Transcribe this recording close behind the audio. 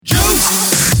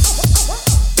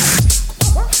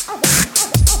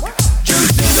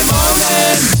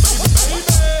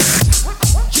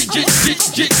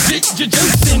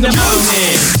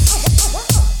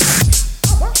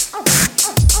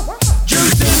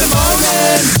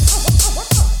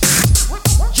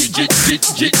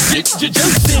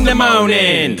Juice in the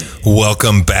morning.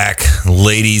 Welcome back,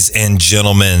 ladies and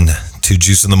gentlemen, to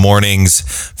Juice in the Morning's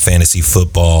fantasy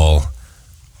football.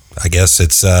 I guess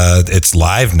it's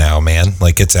live now, man.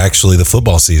 Like, it's actually the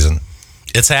football season.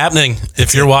 It's happening.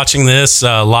 If you're watching this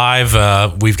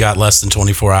live, we've got less than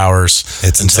 24 hours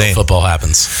until football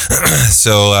happens.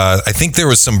 So I think there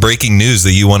was some breaking news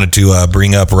that you wanted to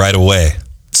bring up right away.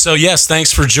 So, yes,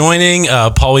 thanks for joining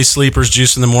Paulie Sleeper's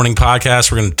Juice in the Morning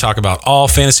podcast. We're going to talk about all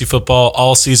fantasy football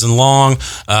all season long.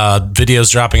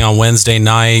 Videos dropping on Wednesday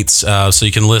nights, so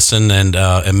you can listen and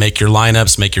make your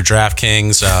lineups, make your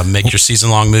DraftKings, make your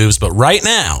season-long moves. But right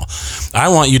now, I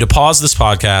want you to pause this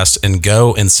podcast and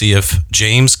go and see if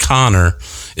James Conner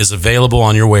is available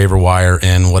on your waiver wire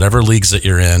in whatever leagues that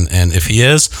you're in. And if he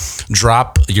is,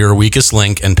 drop your weakest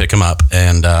link and pick him up.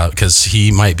 And because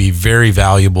he might be very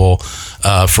valuable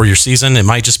for your season. It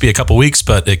might just be a couple weeks,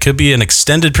 but it could be an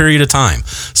extended period of time.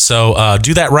 So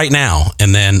do that right now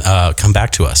and then come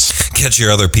back to us. Catch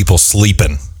your other people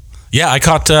sleeping. Yeah, I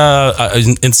caught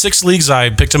in 6 leagues. I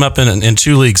picked him up in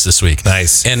 2 leagues this week.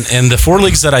 Nice. And the 4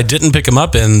 leagues that I didn't pick him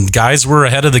up in, guys were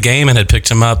ahead of the game and had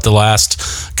picked him up the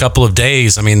last couple of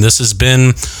days. I mean, this has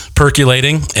been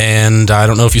percolating, and I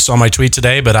don't know if you saw my tweet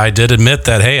today, but I did admit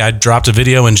that, hey, I dropped a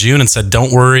video in June and said,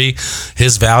 don't worry,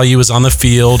 his value is on the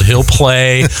field. He'll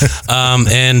play,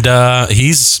 and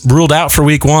he's ruled out for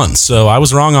week 1. So I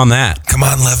was wrong on that. Come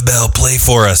on, Lev Bell, play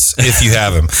for us if you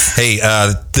have him. Hey,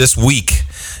 this week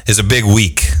is a big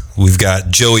week. We've got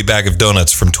Joey Bag of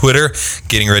Donuts from Twitter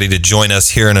getting ready to join us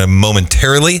here in a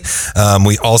momentarily.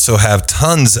 We also have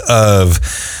tons of,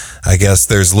 I guess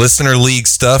there's listener league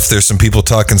stuff. There's some people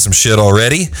talking some shit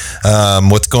already.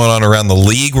 What's going on around the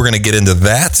league? We're going to get into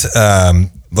that.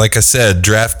 Like I said,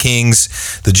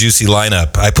 DraftKings, the juicy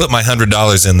lineup. I put my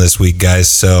 $100 in this week, guys,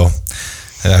 so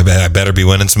I better be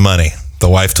winning some money. The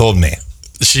wife told me.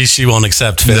 She won't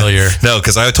accept failure. No,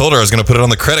 because I told her I was going to put it on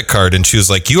the credit card, and she was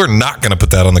like, you are not going to put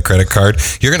that on the credit card.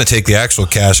 You're going to take the actual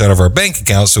cash out of our bank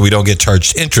account so we don't get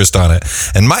charged interest on it.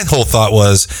 And my whole thought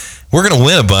was, we're going to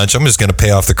win a bunch. I'm just going to pay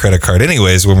off the credit card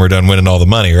anyways when we're done winning all the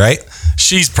money, right?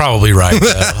 She's probably right,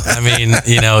 though. I mean,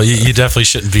 you definitely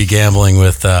shouldn't be gambling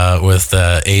with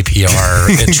APR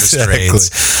interest rates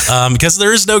because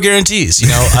there is no guarantees.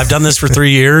 I've done this for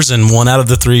 3 years, and 1 out of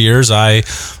the 3 years I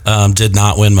did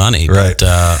not win money. Right. But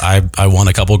I won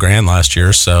a couple grand last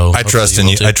year, so I trust in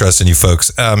you. I trust in you,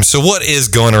 folks. So what is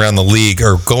going on around the league?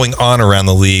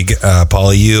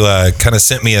 Paulie, you kind of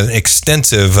sent me an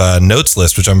extensive notes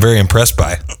list, which I'm very impressed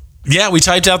by. Yeah, we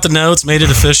typed out the notes, made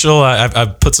it official.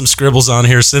 I've put some scribbles on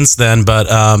here since then, but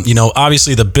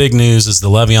obviously the big news is the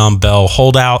Le'Veon Bell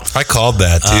holdout. I called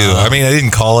that too. I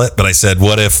didn't call it, but I said,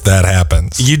 "What if that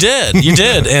happens?" You did,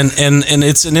 and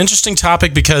it's an interesting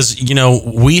topic because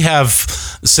we have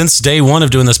since day one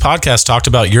of doing this podcast talked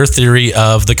about your theory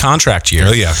of the contract year.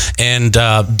 Oh yeah, and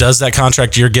does that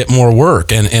contract year get more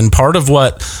work? And part of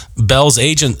what Bell's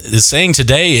agent is saying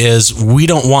today is we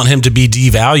don't want him to be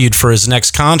devalued for his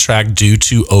next contract due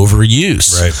to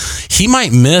overuse. Right. He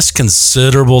might miss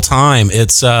considerable time.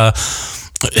 It's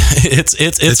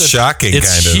shocking. It's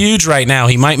kind of huge right now.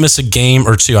 He might miss a game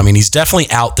or two. I mean, he's definitely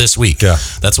out this week. Yeah.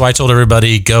 That's why I told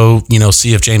everybody go,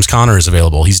 see if James Conner is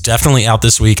available. He's definitely out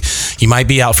this week. He might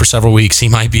be out for several weeks. He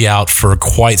might be out for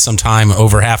quite some time,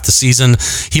 over half the season.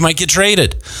 He might get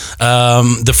traded.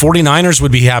 The 49ers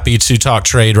would be happy to talk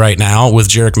trade right now with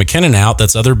Jerick McKinnon out.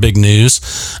 That's other big news.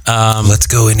 Let's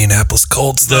go Indianapolis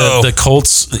Colts. The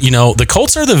Colts, the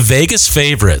Colts are the Vegas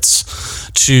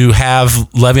favorites to have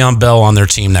Le'Veon Bell on their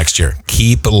team next year.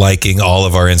 Keep liking all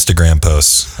of our Instagram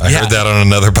posts. I heard that on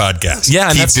another podcast.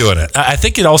 Yeah, keep doing it. I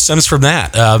think it all stems from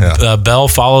that. Bell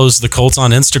follows the Colts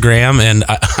on Instagram, and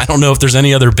I don't know if there's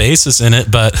any other basis in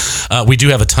it, but we do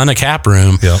have a ton of cap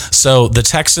room. Yeah. So the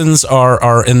Texans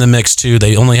are in the mix too.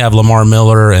 They only have Lamar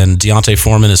Miller, and Deontay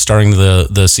Foreman is starting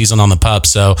the season on the pup.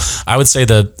 So I would say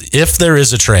that if there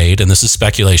is a trade, and this is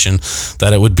speculation,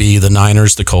 that it would be the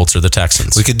Niners, the Colts, or the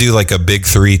Texans. We could do like a big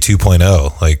 3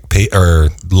 2.0, like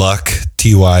Luck,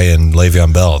 T.Y., and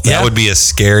Le'Veon Bell. That would be a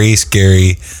scary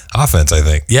offense, I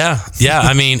think. Yeah.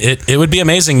 I mean, it would be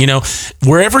amazing.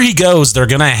 Wherever he goes, they're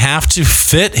going to have to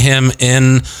fit him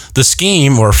in the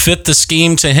scheme or fit the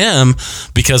scheme to him,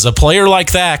 because a player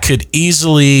like that could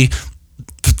easily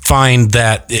find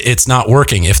that it's not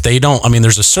working. If they don't, I mean,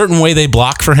 there's a certain way they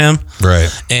block for him. Right.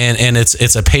 And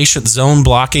it's a patient zone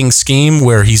blocking scheme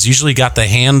where he's usually got the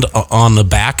hand on the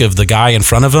back of the guy in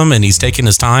front of him and he's taking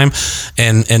his time.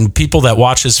 And people that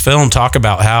watch his film talk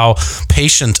about how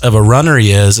patient of a runner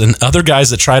he is, and other guys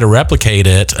that try to replicate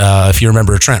it. If you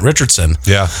remember Trent Richardson.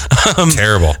 Yeah.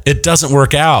 Terrible. It doesn't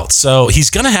work out. So he's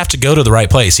going to have to go to the right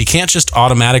place. He can't just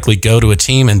automatically go to a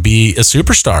team and be a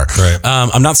superstar. Right.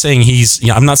 I'm not saying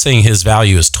I'm not saying his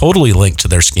value is totally linked to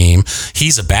their scheme.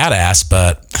 He's a badass,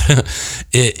 but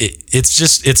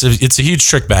it's a huge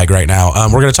trick bag right now.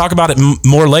 We're going to talk about it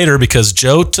more later because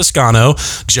Joe Toscano,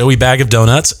 Joey Bag of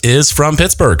Donuts, is from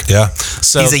Pittsburgh. Yeah.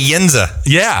 So he's a Yinzer.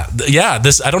 Yeah.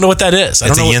 This, I don't know what that is.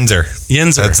 It's a Yinzer.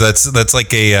 Yinzer. That's like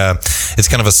it's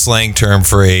kind of a slang term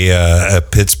for a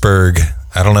Pittsburgh.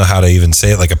 I don't know how to even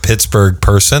say it, like a Pittsburgh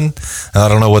person. I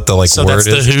don't know what the word is. So that's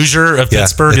the Hoosier of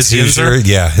Pittsburgh is Yinzer?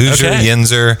 Yeah, Hoosier, okay.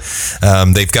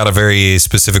 Yinzer. They've got a very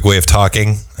specific way of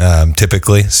talking,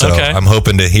 typically. So okay. I'm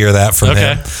hoping to hear that from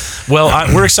him.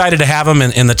 Well, we're excited to have him,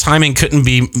 and the timing couldn't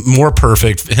be more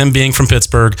perfect. Him being from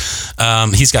Pittsburgh,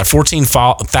 he's got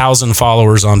 14,000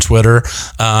 followers on Twitter,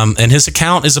 and his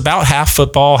account is about half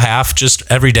football, half just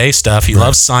everyday stuff. He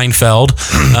loves Seinfeld.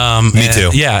 Me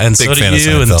too. Yeah, and Big so do fan of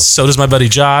you, and Seinfeld. so does my buddy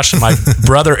Josh, and my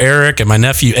brother Eric, and my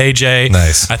nephew AJ.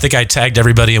 Nice. I think I tagged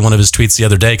everybody in one of his tweets the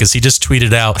other day because he just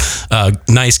tweeted out,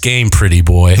 "Nice game, pretty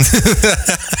boy."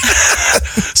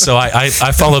 So I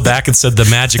followed back and said the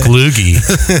magic loogie,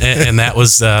 and that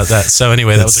was that. So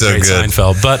anyway, that was a great good.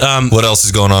 Seinfeld. But what else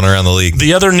is going on around the league?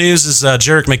 The other news is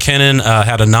Jerick McKinnon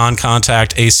had a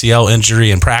non-contact ACL injury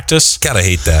in practice. Gotta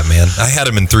hate that, man. I had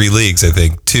him in 3 leagues, I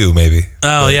think, 2 maybe.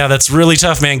 Oh, yeah, that's really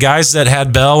tough, man. Guys that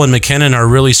had Bell and McKinnon are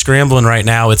really scrambling right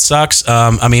now. It sucks.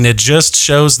 I mean, it just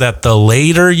shows that the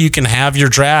later you can have your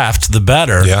draft, the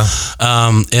better. Yeah.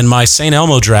 In my St.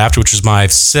 Elmo draft, which was my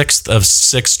 6th of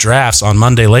 6 drafts on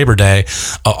Monday, Labor Day,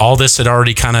 all this had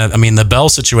already kind of, I mean, the Bell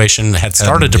situation had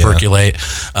started to percolate.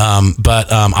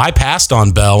 But I passed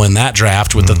on Bell in that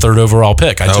draft with the 3rd overall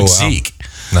pick. I took Zeke.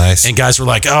 Nice. And guys were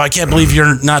like, "Oh, I can't believe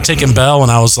you're not taking Bell."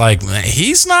 And I was like,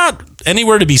 "He's not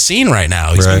anywhere to be seen right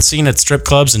now. He's been seen at strip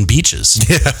clubs and beaches.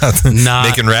 Yeah,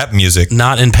 making rap music.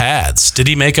 Not in pads." Did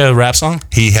he make a rap song?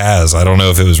 He has. I don't know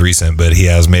if it was recent, but he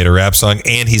has made a rap song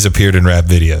and he's appeared in rap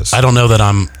videos. I don't know that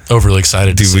I'm overly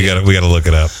excited to see we got to look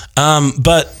it up.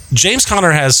 But James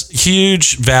Conner has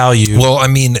huge value. Well, I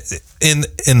mean,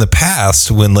 in the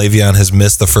past, when Le'Veon has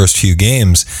missed the first few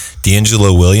games,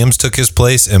 D'Angelo Williams took his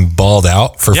place and balled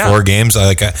out for 4 games.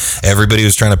 Everybody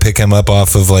was trying to pick him up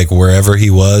off of like wherever he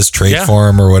was, trade for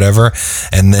him or whatever.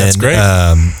 And then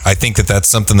I think that's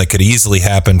something that could easily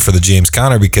happen for the James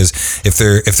Conner, because if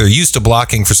they're used to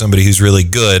blocking for somebody who's really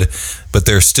good, but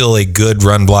they're still a good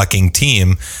run blocking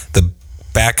team, the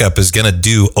backup is going to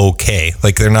do okay.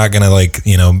 Like they're not going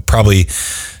to probably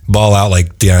ball out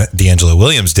like D'Angelo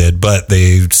Williams did, but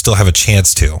they still have a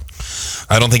chance to.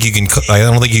 I don't think you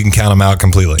can count him out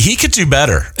completely. He could do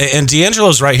better, and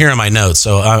D'Angelo's right here in my notes,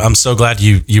 so I'm so glad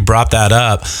you brought that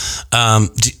up.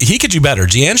 He could do better.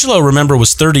 D'Angelo, remember,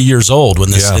 was 30 years old when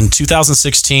in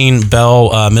 2016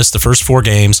 Bell missed the first 4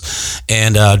 games,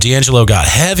 and D'Angelo got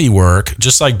heavy work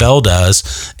just like Bell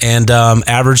does, and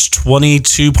averaged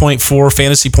 22.4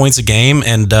 fantasy points a game,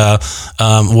 and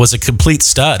was a complete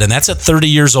stud. And that's at 30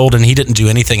 years old, and he didn't do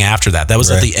anything after that. That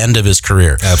was at the end of his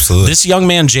career. Absolutely. This young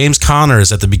man, James Conner,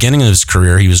 is at the beginning of his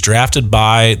career. He was drafted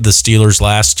by the Steelers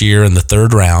last year in the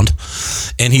 3rd round,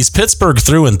 and he's Pittsburgh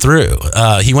through and through.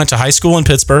 He went to high school in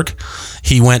Pittsburgh.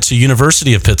 He went to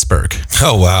University of Pittsburgh.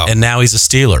 Oh, wow. And now he's a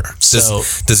Steeler. So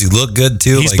does he look good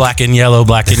too? He's black and yellow,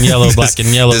 black and yellow, black and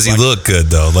yellow. Does he look good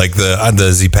though? Like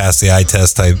does he pass the eye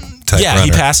test type yeah, runner?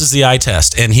 He passes the eye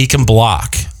test, and he can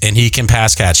block, and he can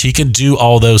pass catch. He can do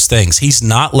all those things. He's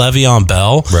not Le'Veon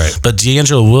Bell, right? But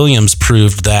D'Angelo Williams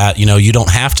proved that you don't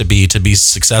have to be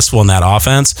successful in that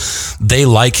offense. They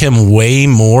like him way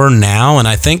more now, and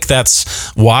I think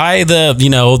that's why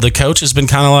the coach has been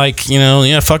kind of like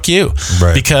fuck you,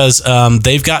 right? Because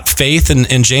they've got faith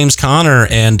in James Conner,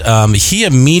 and he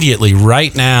immediately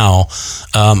right now.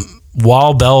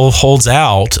 While Bell holds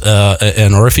out,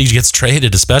 or if he gets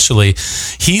traded, especially,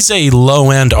 he's a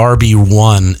low-end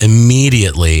RB1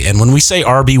 immediately. And when we say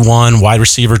RB1, wide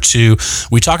receiver 2,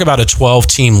 we talk about a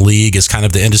 12-team league as kind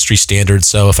of the industry standard.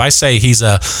 So if I say he's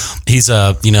a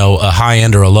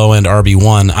high-end or a low-end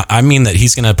RB1, I mean that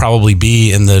he's going to probably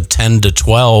be in the 10 to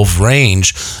 12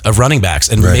 range of running backs,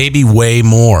 and maybe way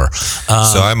more.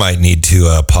 So I might need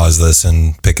to pause this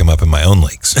and pick him up in my own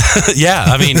leagues. Yeah,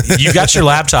 I mean, you got your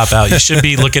laptop out. You should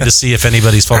be looking to see if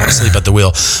anybody's falling asleep at the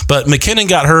wheel. But McKinnon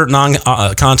got hurt,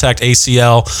 non-contact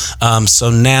ACL. So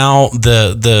now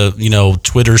the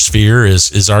Twitter sphere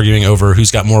is arguing over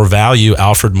who's got more value,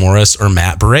 Alfred Morris or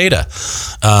Matt Breida.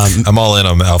 I'm all in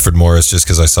on Alfred Morris just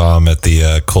because I saw him at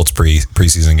the Colts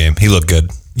preseason game. He looked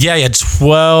good. Yeah, he had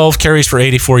 12 carries for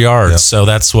 84 yards. Yep. So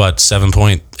that's what,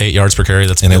 7.8 yards per carry.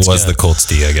 That's it was good. The Colts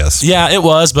D, I guess. Yeah, it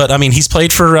was. But I mean, he's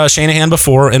played for Shanahan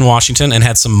before in Washington and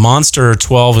had some monster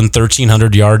 12 and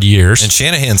 1,300 yard years. And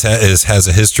Shanahan has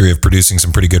a history of producing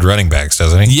some pretty good running backs,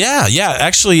 doesn't he? Yeah.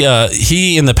 Actually,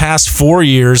 he in the past 4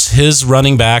 years, his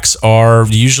running backs are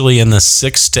usually in the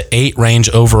 6 to 8 range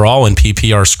overall in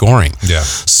PPR scoring. Yeah.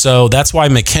 So that's why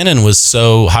McKinnon was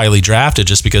so highly drafted,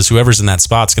 just because whoever's in that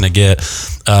spot's going to get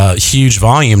huge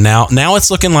volume. Now it's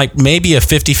looking like maybe a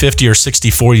 50-50 or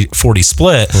 60-40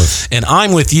 split. And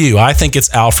I'm with you. I think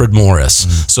it's Alfred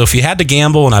Morris. So if you had to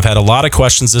gamble, and I've had a lot of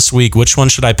questions this week, which one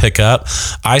should I pick up?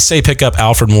 I say pick up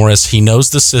Alfred Morris. He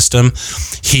knows the system.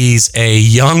 He's a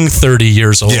young 30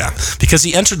 years old because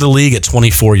he entered the league at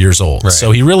 24 years old. Right.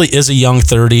 So he really is a young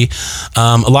 30.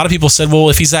 A lot of people said, well,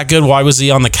 if he's that good, why was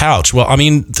he on the couch? Well, I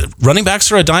mean, running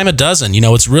backs are a dime a dozen.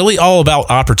 It's really all about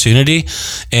opportunity,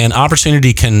 and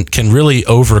opportunity can really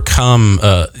overcome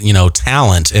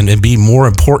talent and be more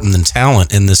important than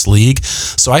talent in this league.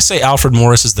 So I say Alfred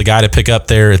Morris is the guy to pick up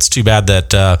there. It's too bad that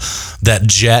that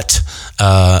Jet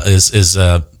is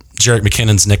Jerick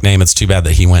McKinnon's nickname. It's too bad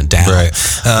that he went down. Right.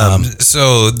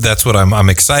 So that's what I'm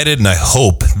excited, and I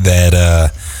hope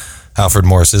that Alfred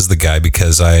Morris is the guy,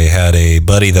 because I had a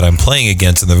buddy that I'm playing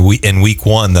against in week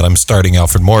 1 that I'm starting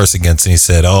Alfred Morris against, and he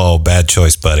said, "Oh, bad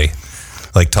choice, buddy."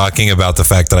 Like talking about the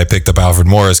fact that I picked up Alfred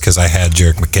Morris because I had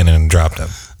Jerick McKinnon and dropped him.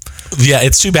 Yeah,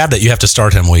 it's too bad that you have to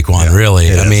start him week 1.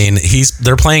 Really, I mean,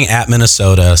 they're playing at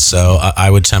Minnesota, so I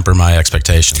would temper my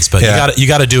expectations. But you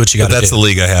got to do what you got to do. That's the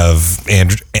league I have: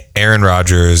 Aaron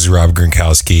Rodgers, Rob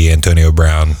Gronkowski, Antonio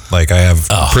Brown. Like I have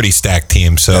a pretty stacked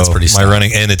team. So that's pretty stacked. My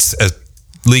running, and it's a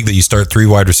league that you start 3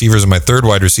 wide receivers, and my third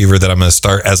wide receiver that I'm going to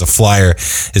start as a flyer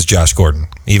is Josh Gordon.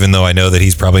 Even though I know that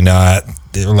he's probably not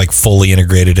like fully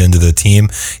integrated into the team,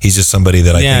 he's just somebody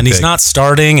that I think and he's not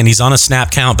starting, and he's on a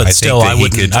snap count, but still, I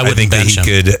wouldn't think bench that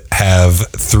he him. could have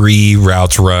 3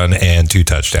 routes run and 2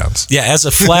 touchdowns. Yeah, as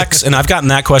a flex, and I've gotten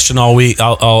that question all week,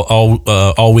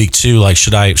 all week too. Like,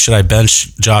 should I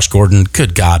bench Josh Gordon?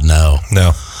 Good God, no.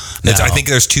 I think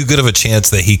there's too good of a chance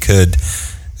that he could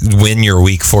win your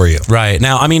week for you. Right.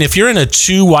 Now, I mean, if you're in a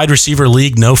 2 wide receiver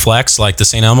league, no flex, like the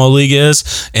St. Elmo League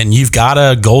is, and you've got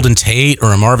a Golden Tate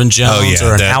or a Marvin Jones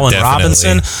or an Allen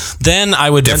Robinson, then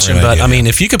I would bench him. But I mean,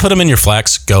 if you could put him in your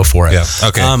flex, go for it. Yeah.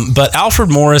 Okay. But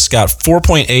Alfred Morris got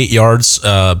 4.8 yards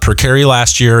per carry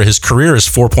last year. His career is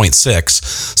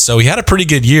 4.6. So he had a pretty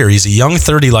good year. He's a young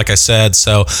 30, like I said.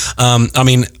 So, I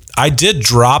mean, I did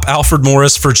drop Alfred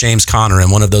Morris for James Conner in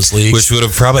one of those leagues. Which would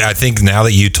have probably, I think now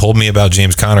that you told me about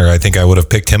James Conner, I think I would have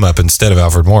picked him up instead of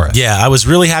Alfred Morris. Yeah, I was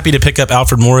really happy to pick up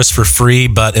Alfred Morris for free,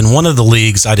 but in one of the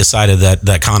leagues, I decided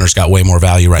that Conner's got way more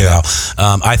value right now.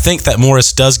 I think that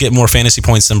Morris does get more fantasy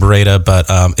points than Breida, but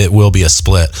it will be a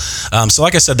split. So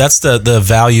like I said, that's the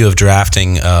value of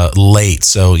drafting late.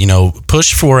 So,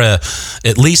 push for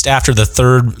at least after the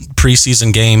 3rd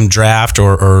preseason game draft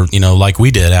or like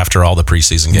we did after all the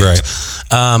preseason games.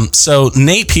 Right. So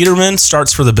Nate Peterman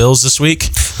starts for the Bills this week.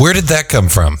 Where did that come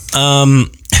from?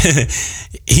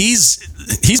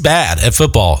 He's bad at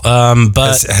football.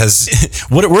 But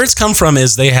where it's come from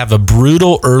is they have a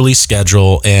brutal early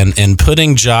schedule, and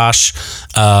putting Josh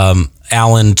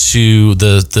Allen to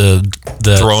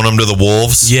the throwing him to the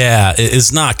Wolves. Yeah,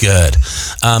 is not good.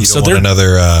 So they're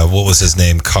another what was his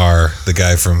name? Carr, the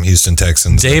guy from Houston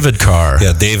Texans. David Carr.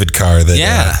 Yeah, David Carr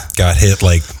that got hit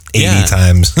like 80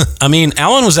 times. I mean,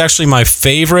 Allen was actually my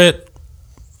favorite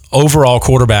overall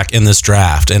quarterback in this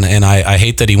draft, and I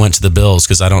hate that he went to the Bills,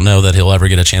 because I don't know that he'll ever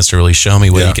get a chance to really show me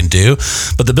what he can do.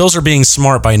 But the Bills are being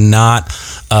smart by not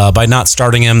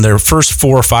starting him. Their first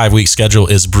 4 or 5 week schedule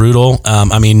is brutal.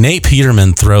 I mean, Nate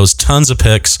Peterman throws tons of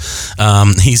picks.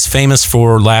 He's famous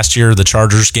for last year, the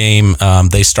Chargers game.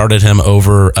 They started him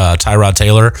over Tyrod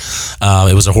Taylor.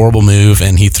 It was a horrible move,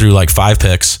 and he threw like 5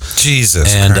 picks.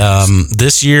 Jesus and Christ.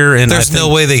 This year, and there's no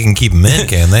way they can keep him in,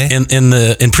 can they?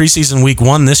 In preseason week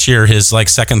 1 this year, his like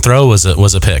second throw was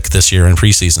a pick this year in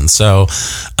preseason. So,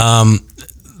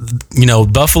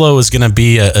 Buffalo is going to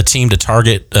be a team to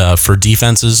target for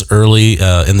defenses early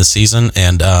in the season,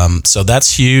 and so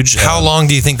that's huge. How long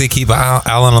do you think they keep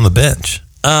Allen on the bench?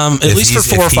 At least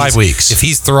for 4 or 5 weeks. If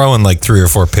he's throwing like 3 or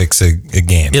 4 picks a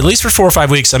game. At least for 4 or 5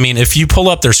 weeks. I mean, if you pull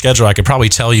up their schedule, I could probably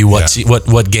tell you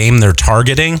what game they're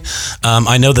targeting.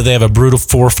 I know that they have a brutal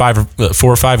 4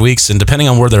 or 5 weeks, and depending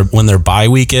on when their bye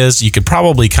week is, you could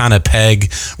probably kind of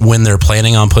peg when they're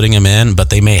planning on putting him in, but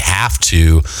they may have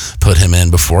to put him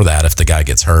in before that if the guy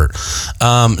gets hurt.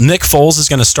 Nick Foles is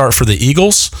going to start for the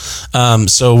Eagles.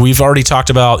 So we've already talked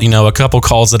about, a couple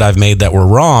calls that I've made that were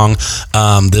wrong.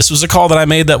 This was a call that I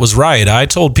made that was right. I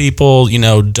told people,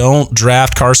 don't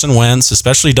draft Carson Wentz,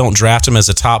 especially don't draft him as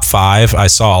a top 5. I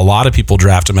saw a lot of people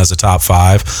draft him as a top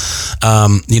 5.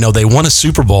 They won a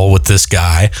Super Bowl with this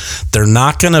guy. They're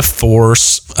not going to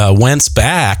force Wentz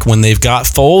back when they've got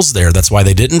Foles there. That's why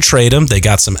they didn't trade him. They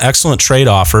got some excellent trade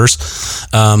offers.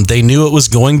 They knew it was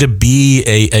going to be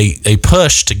a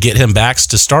push to get him back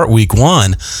to start week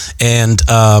 1. And,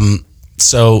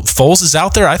 so Foles is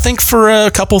out there, I think, for a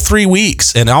couple 3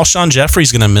 weeks, and Alshon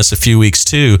Jeffrey's going to miss a few weeks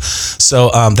too. So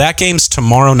that game's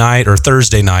tomorrow night or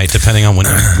Thursday night, depending on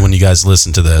when you guys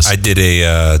listen to this. I did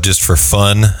just for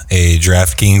fun, a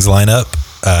DraftKings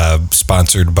lineup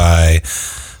sponsored by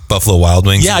Buffalo Wild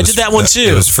Wings. Yeah, I did that one too.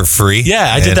 It was for free.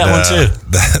 Yeah, I did that one too.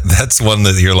 That's one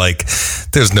that you're like,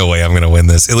 there's no way I'm going to win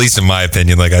this. At least in my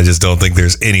opinion, like I just don't think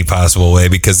there's any possible way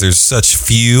because there's such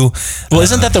few. Well,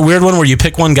 isn't that the weird one where you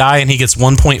pick one guy and he gets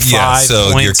 1.5 Yeah,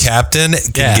 so points? Your captain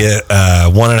can get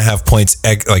 1.5 points,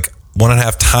 like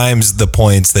 1.5 times the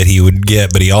points that he would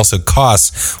get, but he also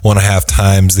costs 1.5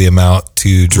 times the amount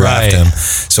to draft him.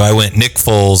 So I went Nick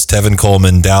Foles, Tevin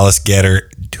Coleman, Dallas Goedert,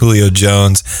 Julio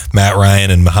Jones, Matt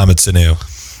Ryan, and Mohamed Sanu.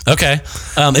 Okay.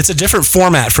 It's a different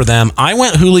format for them. I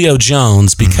went Julio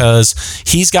Jones because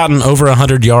he's gotten over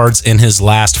 100 yards in his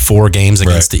last 4 games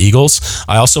against the Eagles.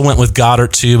 I also went with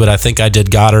Goddard too, but I think I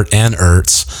did Goddard and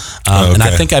Ertz. And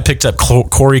I think I picked up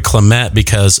Corey Clement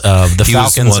because the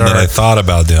Falcons was one that I thought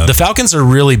about doing. The Falcons are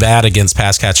really bad against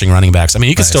pass catching running backs. I mean,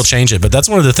 you can still change it, but that's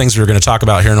one of the things we were going to talk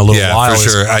about here in a little while. Yeah, for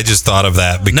sure. I just thought of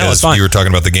that because you were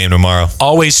talking about the game tomorrow.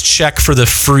 Always check for the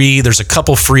free. There's a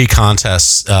couple free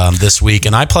contests this week,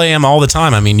 and I play them all the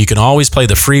time. I mean, you can always play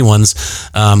the free ones.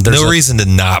 No reson to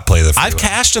not play the free I've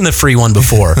cashed in the free one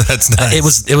before. That's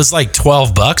nice. It was like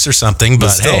 $12 or something, but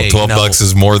still, hey, $12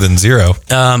 is more than zero.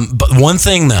 But one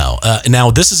thing though,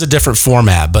 now this is a different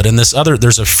format, but in this other,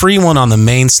 there's a free one on the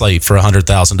main slate for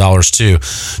 $100,000 too.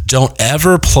 Don't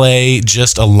ever play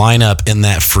just a lineup in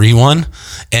that free one,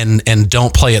 and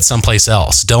don't play it someplace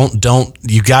else. Don't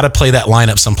you got to play that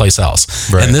lineup someplace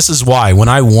else. Right. And this is why when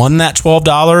I won that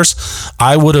 $12,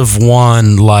 I would have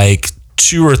won like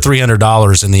 $200 or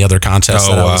 $300 in the other contest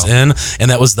that I was in, and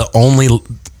that was the only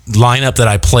lineup that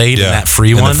I played in that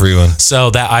free one. So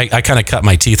that I kind of cut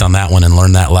my teeth on that one and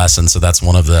learned that lesson. So that's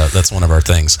one of our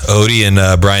things. Odie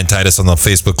and Brian Titus on the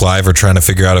Facebook Live are trying to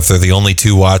figure out if they're the only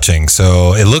 2 watching.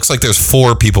 So it looks like there's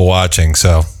 4 people watching.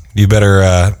 So you better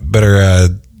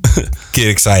get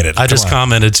excited. I just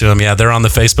commented to him. Yeah, they're on the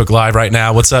Facebook Live right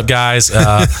now. What's up, guys?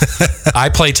 I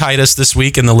play Titus this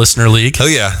week in the Listener League. Oh,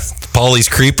 yeah. Paulie's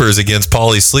Creepers against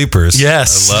Paulie's Sleepers.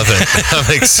 Yes. I love it.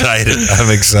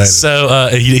 I'm excited. So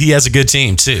he has a good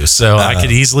team, too. So I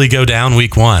could easily go down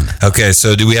week 1. Okay,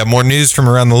 so do we have more news from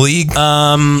around the league?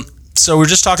 So we're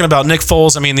just talking about Nick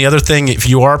Foles. I mean, the other thing, if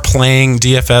you are playing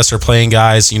DFS or playing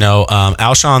guys,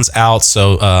 Alshon's out,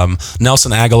 so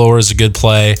Nelson Aguilar is a good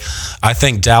play. I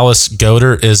think Dallas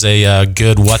Goedert is a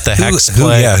good what the heck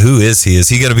play. Who is he? Is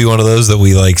he going to be one of those that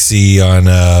we see on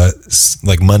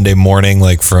like Monday morning,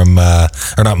 like from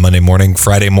or not Monday morning,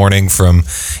 Friday morning from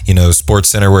Sports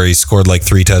Center where he scored like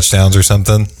 3 touchdowns or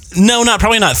something? No,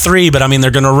 probably not 3, but I mean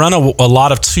they're going to run a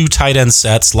lot of 2 tight end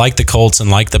sets like the Colts and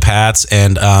like the Pats,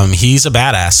 and he's a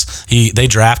badass. They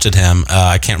drafted him.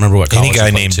 I can't remember what college. Any guy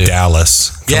named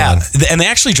Dallas. And they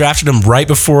actually drafted him right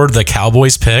before the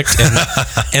Cowboys picked,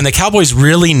 and the Cowboys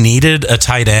really needed a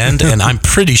tight end, and I'm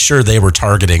pretty sure they were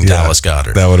targeting Dallas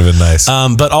Goedert. That would have been nice.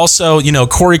 But also,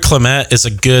 Corey Clement is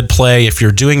a good play if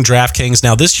you're doing DraftKings.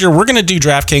 Now this year we're going to do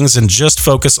DraftKings and just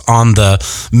focus on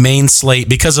the main slate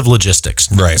because of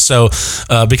logistics. Right. So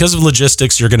because of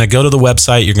logistics, you're going to go to the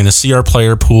website, you're going to see our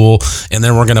player pool, and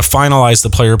then we're going to finalize the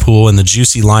player pool and the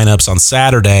juicy lineups on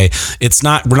Saturday.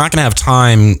 We're not going to have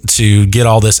time to get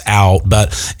all this out,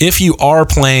 but if you are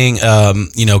playing,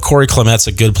 Corey Clement's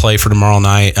a good play for tomorrow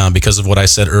night because of what I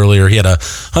said earlier. He had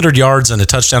 100 yards and a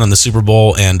touchdown in the Super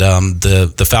Bowl, and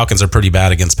the Falcons are pretty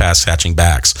bad against pass catching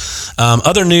backs.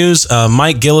 Other news: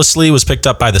 Mike Gillislee was picked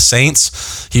up by the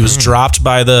Saints. He was dropped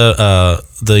by the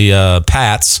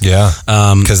Pats. Yeah,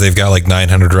 because they've got like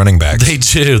 900 running backs. They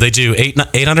do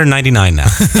 899 now.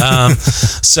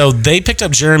 So they picked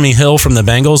up Jeremy Hill from the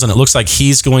Bengals, and it looks like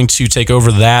he's going to take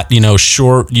over that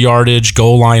short yardage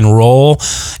goal line role,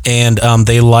 and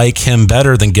they like him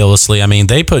better than Gillislee. I mean,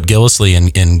 they put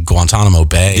Gillislee in Guantanamo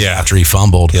Bay after he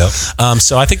fumbled. Yep.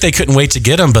 So I think they couldn't wait to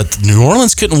get him, but New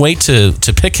Orleans couldn't wait to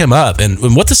pick him up. And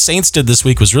what the Saints did this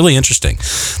week was really interesting.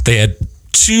 They had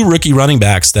 2 rookie running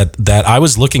backs that I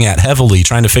was looking at heavily,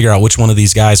 trying to figure out which one of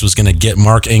these guys was going to get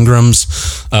Mark Ingram's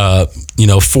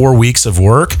 4 weeks of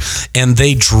work, and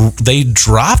they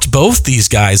dropped both these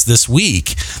guys this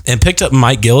week and picked up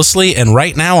Mike Gillislee. And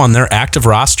right now on their active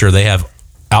roster, they have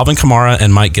Alvin Kamara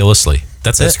and Mike Gillislee.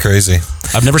 That's crazy.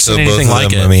 I've never seen anything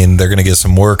like it. I mean, they're going to get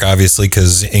some work, obviously,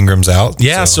 because Ingram's out.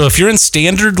 Yeah, so if you're in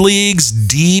standard leagues,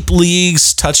 deep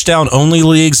leagues, touchdown-only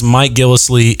leagues, Mike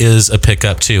Gillislee is a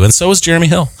pickup, too. And so is Jeremy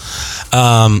Hill.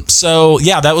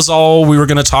 That was all we were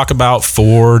going to talk about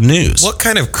for news. What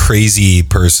kind of crazy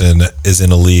person is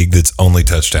in a league that's only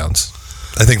touchdowns?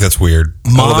 I think that's weird.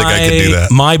 I don't think I could do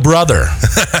that. My brother.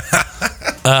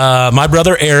 My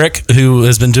brother Eric, who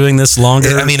has been doing this longer.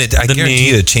 I guarantee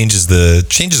you it changes the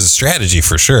strategy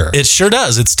for sure. It sure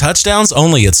does. It's touchdowns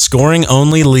only. It's scoring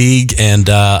only league, and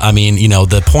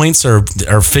the points are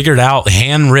figured out,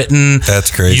 handwritten.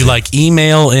 That's crazy. You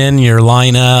email in your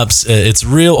lineups. It's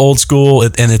real old school,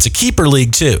 and it's a keeper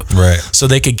league too. Right. So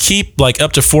they could keep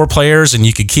up to 4 players, and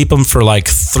you could keep them for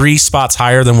 3 spots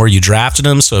higher than where you drafted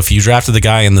them. So if you drafted the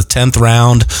guy in the 10th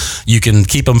round, you can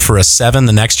keep him for a 7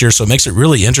 the next year. So it makes it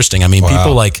really interesting. I mean,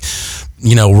 people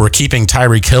we're keeping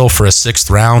Tyreek Hill for a 6th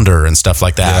rounder and stuff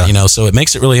like that, so it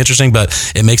makes it really interesting, but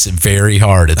it makes it very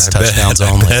hard. It's touchdowns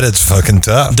only. I bet it's fucking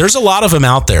tough. There's a lot of them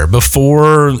out there.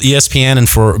 Before ESPN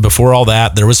and before all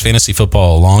that, there was fantasy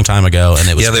football a long time ago, and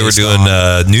it was they were doing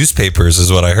newspapers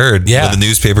is what I heard. Yeah. When the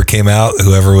newspaper came out,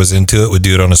 whoever was into it would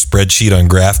do it on a spreadsheet on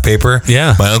graph paper.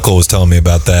 Yeah. My uncle was telling me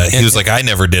about that. He was like, I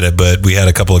never did it, but we had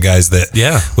a couple of guys that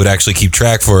would actually keep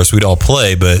track for us. We'd all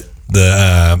play, but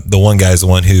the one guy is the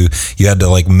one who you had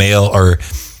to mail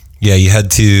you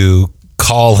had to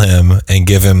call him and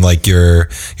give him your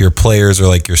players or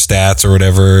your stats or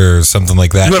whatever or something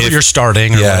like that. Whoever you're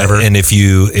starting or whatever. And if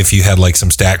you had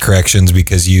some stat corrections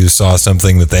because you saw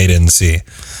something that they didn't see.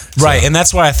 Right, and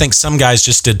that's why I think some guys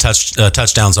just did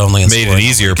touchdowns only and made it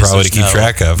easier probably to keep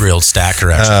track of. Real stat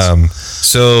corrections.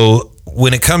 So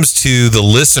when it comes to the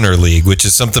listener league, which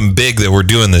is something big that we're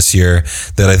doing this year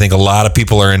that I think a lot of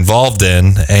people are involved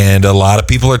in and a lot of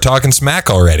people are talking smack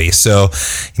already. So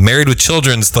Married with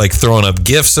Children's throwing up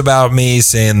gifs about me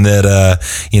saying that,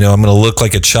 I'm going to look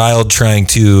like a child trying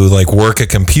to work a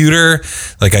computer.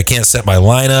 I can't set my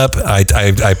lineup.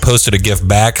 I posted a gift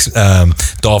back.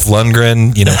 Dolph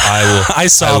Lundgren, I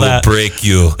will break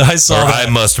you. I saw that.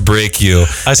 I must break you.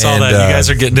 I saw that. You guys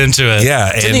are getting into it.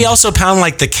 Yeah. Didn't he also pound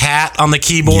the cat on the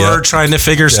keyboard trying to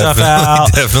figure stuff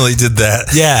out? Definitely did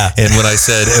that. Yeah. And when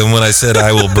I said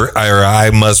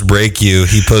I must break you,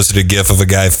 he posted a gif of a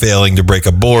guy failing to break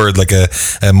a board, like a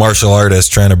martial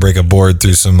artist trying to break a board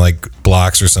through some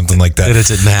blocks or something like that. It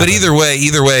didn't happen. But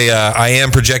either way, I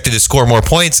am projected to score more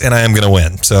points and I am going to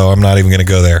win. So I'm not even going to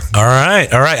go there. All right.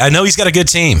 I know he's got a good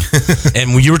team.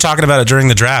 And when you were talking about it during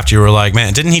the draft, you were like,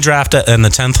 man, didn't he draft it in the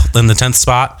 10th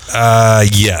spot?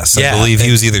 Yes. I believe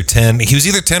he was either 10. He was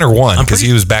either 10 or 1 because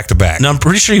he was back to back. No, I'm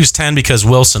pretty sure he was 10 because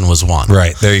Wilson was 1.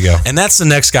 Right. There you go. And that's the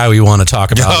next guy we want to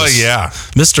talk about. Oh, yeah.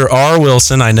 Mr. R.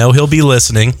 Wilson. I know he'll be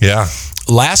listening. Yeah.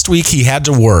 Last week he had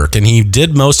to work and he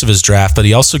did most of his draft, but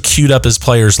he also queued up his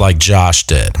players like Josh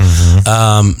did.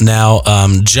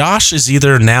 Mm-hmm. Josh is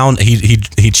either now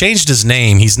he changed his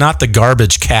name. He's not the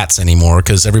Garbage Cats anymore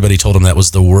because everybody told him that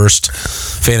was the worst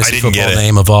fantasy football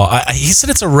name of all. He said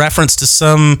it's a reference to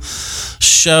some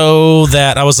show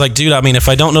that I was like, dude, I mean, if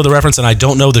I don't know the reference and I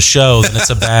don't know the show, then it's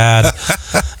a bad.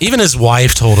 Even his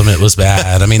wife told him it was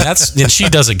bad. I mean, and she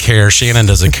doesn't care. Shannon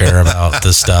doesn't care about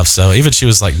this stuff. So even she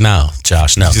was like, no,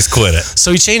 Josh, no. Just quit it.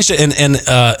 So he changed it, and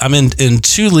I'm in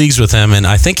 2 leagues with him, and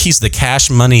I think he's the Cash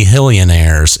Money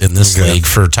Hillionaires in this league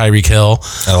for Tyreek Hill.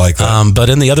 I like that. But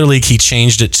in the other league, he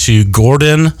changed it to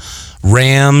Gordon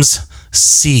Rams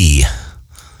C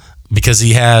because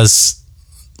he has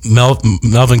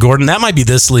Melvin Gordon. That might be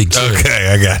this league too. Okay,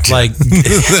 I got you.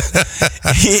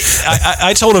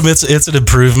 I told him it's an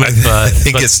improvement, but I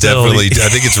think it's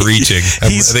reaching. I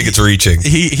think it's reaching.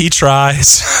 He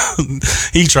tries.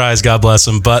 He tries. God bless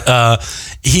him. But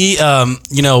He,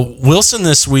 Wilson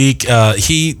this week,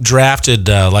 he drafted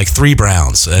like 3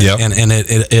 Browns, and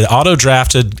it auto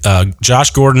drafted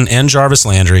Josh Gordon and Jarvis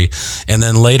Landry, and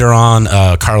then later on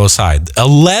Carlos Hyde.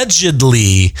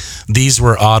 Allegedly, these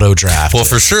were auto drafted. Well,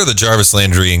 for sure, the Jarvis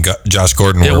Landry and Josh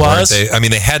Gordon were. Weren't they? I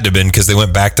mean, they had to have been because they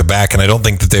went back to back, and I don't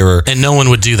think that they were. And no one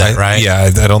would do that, right?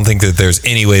 Yeah, I don't think that there's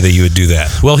any way that you would do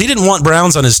that. Well, he didn't want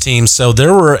Browns on his team, so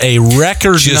there were a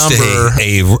record number.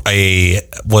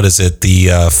 What is it?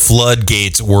 The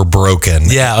floodgates were broken.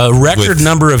 Yeah, a record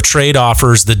number of trade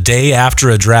offers the day after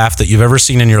a draft that you've ever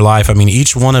seen in your life. I mean,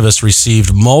 each one of us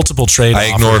received multiple trade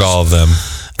offers. I ignored all of them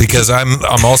because I'm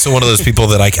also one of those people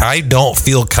that I don't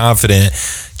feel confident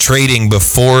trading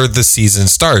before the season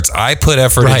starts. I put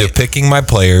effort into picking my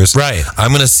players. Right. I'm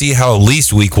going to see how at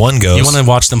least week 1 goes. You want to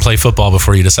watch them play football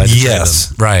before you decide to trade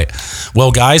them. Right.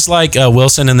 Well, guys like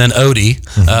Wilson and then Odie,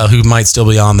 who might still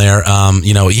be on there,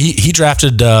 he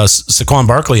drafted Saquon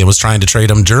Barkley and was trying to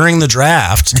trade him during the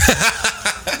draft.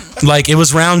 Like it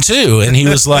was round 2 and he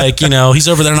was like, he's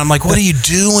over there and I'm like, what are you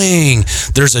doing?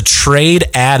 There's a Trade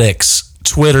Addicts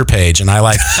Twitter page and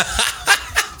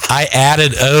I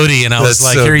added Odie and I was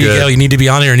like, here you go. You need to be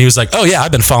on here. And he was like, oh yeah,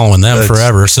 I've been following them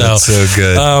forever. So that's so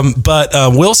good. But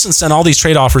Wilson sent all these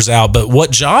trade offers out. But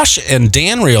what Josh and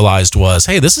Dan realized was,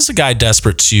 hey, this is a guy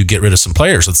desperate to get rid of some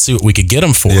players. Let's see what we could get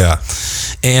him for. Yeah.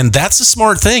 And that's a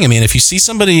smart thing. I mean, if you see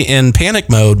somebody in panic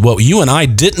mode, what you and I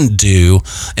didn't do,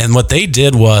 and what they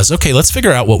did was, okay, let's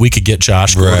figure out what we could get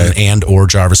Josh Gordon and or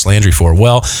Jarvis Landry for.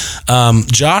 Well,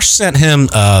 Josh sent him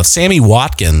Sammy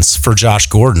Watkins for Josh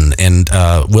Gordon, and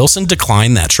Wilson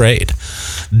declined that trade.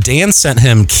 Dan sent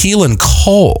him Keelan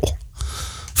Cole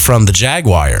from the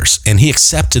Jaguars, and he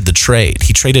accepted the trade.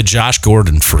 He traded Josh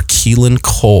Gordon for Keelan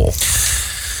Cole.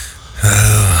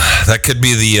 That could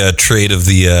be the trade of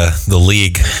the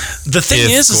league. The thing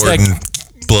is Gordon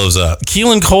blows up.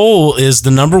 Keelan Cole is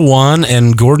the number 1,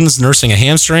 and Gordon's nursing a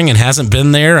hamstring and hasn't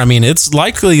been there. I mean, it's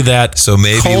likely that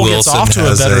Cole gets off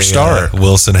to a better start.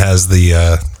 Wilson has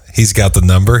the. He's got the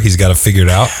number. He's got it figured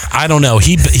out. I don't know.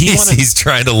 He's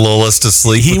trying to lull us to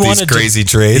sleep with these crazy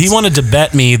trades. He wanted to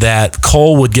bet me that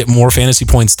Cole would get more fantasy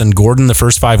points than Gordon the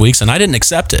first 5 weeks, and I didn't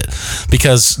accept it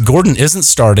because Gordon isn't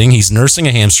starting. He's nursing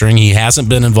a hamstring. He hasn't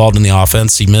been involved in the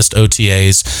offense. He missed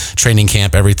OTAs, training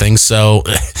camp, everything. So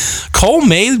Cole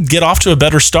may get off to a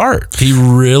better start. He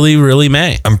really, really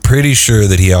may. I'm pretty sure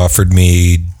that he offered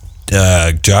me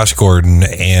Josh Gordon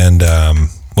and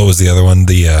what was the other one?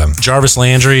 The Jarvis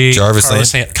Landry,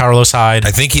 Carlos Hyde.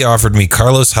 I think he offered me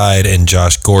Carlos Hyde and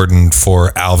Josh Gordon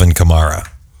for Alvin Kamara.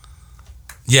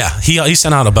 Yeah, he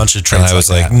sent out a bunch of trades. And I was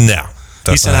like, no.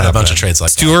 He sent out a bunch of trades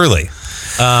like that. It's too early.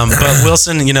 But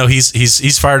Wilson,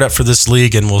 he's fired up for this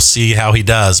league, and we'll see how he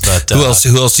does. But who else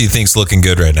do you think's looking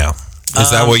good right now?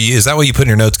 Is that what you put in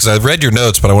your notes? Because I read your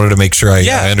notes, but I wanted to make sure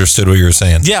I understood what you were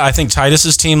saying. Yeah, I think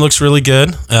Titus's team looks really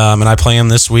good, and I play him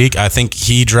this week. I think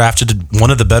he drafted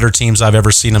one of the better teams I've ever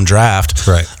seen him draft.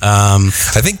 Right.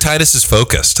 I think Titus is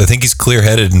focused. I think he's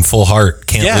clear-headed and full heart.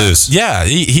 Can't lose. Yeah,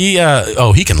 he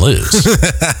can lose.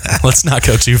 Let's not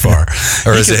go too far.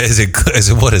 Or is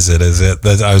it what is it? Is it?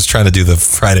 I was trying to do the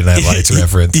Friday Night Lights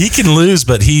reference. He can lose,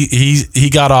 but he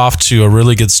got off to a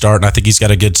really good start, and I think he's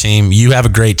got a good team. You have a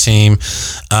great team.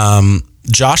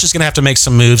 Josh is going to have to make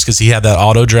some moves because he had that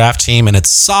auto draft team and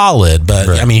it's solid, but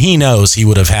I mean, he knows he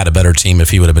would have had a better team if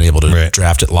he would have been able to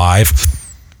draft it live.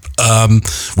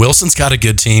 Wilson's got a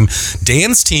good team.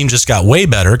 Dan's team just got way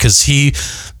better because he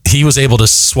was able to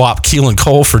swap Keelan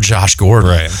Cole for Josh Gordon.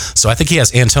 Right. So I think he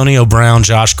has Antonio Brown,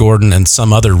 Josh Gordon, and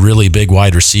some other really big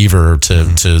wide receiver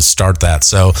to start that.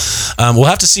 So we'll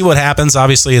have to see what happens.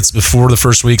 Obviously, it's before the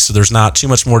first week, so there's not too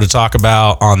much more to talk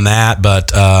about on that.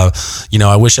 But,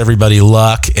 I wish everybody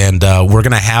luck. And we're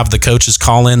going to have the coaches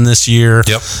call in this year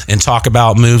and talk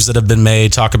about moves that have been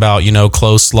made, talk about,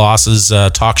 close losses,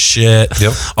 talk shit,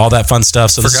 all that fun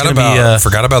stuff. So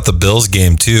forgot about the Bills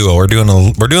game, too. We're doing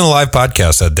a live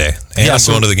podcast that day. And I'm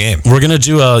going to the game. We're going to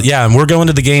do and we're going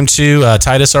to the game too.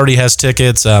 Titus already has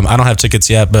tickets. I don't have tickets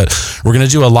yet, but we're going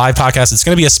to do a live podcast. It's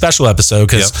going to be a special episode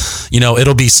because,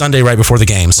 it'll be Sunday right before the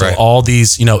game. So all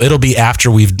these, it'll be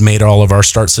after we've made all of our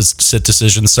sit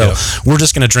decisions. So we're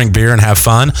just going to drink beer and have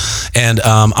fun. And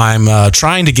I'm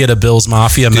trying to get a Bills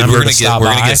Mafia member to stop by.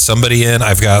 We're going to get somebody in.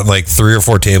 I've got like 3 or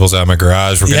 4 tables out in my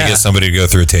garage. We're going to get somebody to go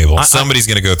through a table. Somebody's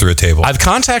going to go through a table. I've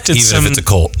contacted if it's a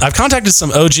cult. I've contacted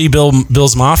some OG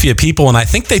Bills Mafia people, and I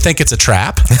think they think it's a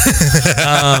trap.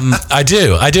 I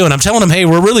do, and I'm telling them, hey,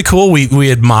 we're really cool.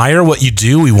 We admire what you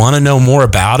do. We want to know more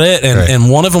about it. And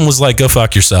one of them was like, "Go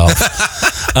fuck yourself."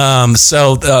 I'm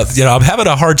having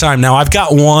a hard time now. I've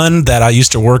got one that I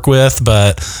used to work with,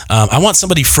 but I want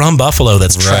somebody from Buffalo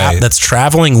that's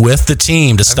traveling with the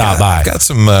team to stop by. I've got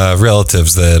some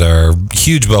relatives that are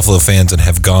huge Buffalo fans and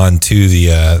have gone to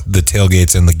the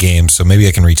tailgates and the games, so maybe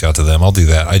I can reach out to them. I'll do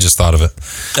that. I just thought of it.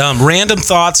 Random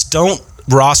thoughts. Don't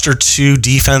roster 2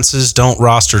 defenses. Don't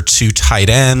roster 2 tight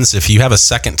ends. If you have a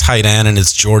second tight end and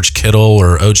it's George Kittle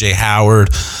or OJ Howard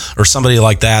or somebody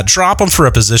like that, drop them for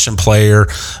a position player.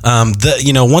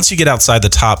 Once you get outside the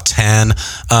top 10,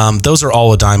 those are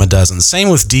all a dime a dozen. Same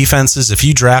with defenses. If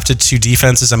you drafted 2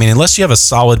 defenses, unless you have a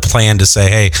solid plan to say,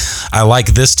 hey, I like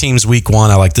this team's week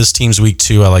 1, I like this team's week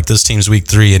 2, I like this team's week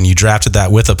 3, and you drafted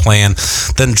that with a plan,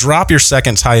 then drop your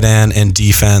second tight end and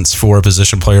defense for a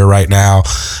position player right now.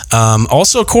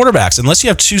 Also, quarterbacks, unless you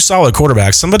have 2 solid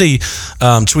quarterbacks. Somebody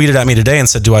tweeted at me today and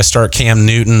said, do I start Cam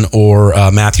Newton or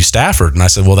Matthew Stafford? And I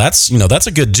said, well, that's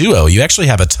a good duo. You actually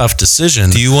have a tough decision.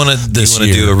 Do you want to do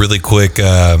a really quick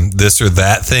this or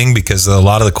that thing? Because a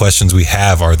lot of the questions we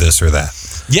have are this or that.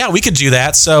 Yeah, we could do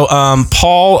that. So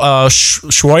Paul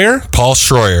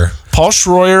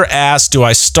Schroyer asked, do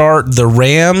I start the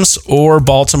Rams or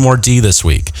Baltimore D this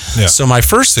week? Yeah. So my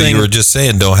first thing... you were just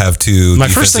saying don't have 2 My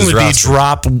first thing would be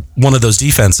drop one of those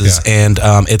defenses, and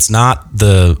it's not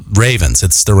the Ravens,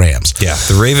 it's the Rams. Yeah,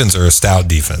 the Ravens are a stout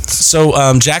defense. So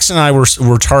Jackson and I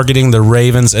were targeting the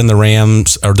Ravens and the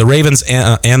Rams, or the Ravens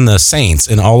and the Saints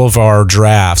in all of our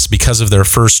drafts because of their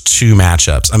first 2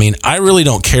 matchups. I really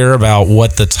don't care about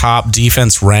what the top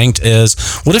defense ranked is.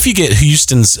 What if you get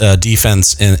Houston's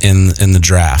defense in the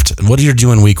draft? What are you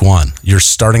doing week 1? You're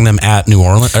starting them at New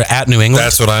Orleans or at New England?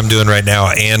 That's what I'm doing right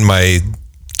now, and my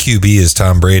QB is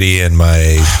Tom Brady and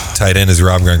my tight end is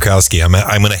Rob Gronkowski. I'm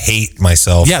going to hate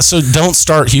myself. Yeah, so don't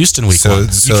start Houston week 1. You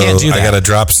can't do that. I got to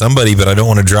drop somebody, but I don't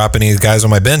want to drop any guys on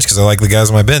my bench because I like the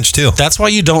guys on my bench too. That's why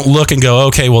you don't look and go,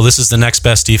 okay, well, this is the next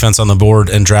best defense on the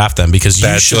board and draft them, because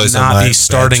you should not be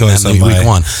starting them week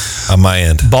 1. On my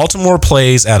end. Baltimore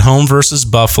plays at home versus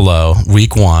Buffalo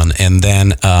week 1, and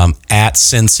then at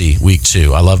Cincy week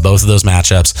 2. I love both of those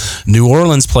matchups. New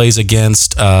Orleans plays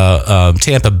against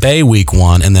Tampa Bay week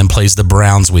 1, and then plays the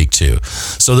Browns week 2.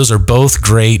 So those are both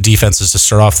great defenses to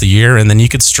start off the year, and then you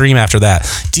could stream after that.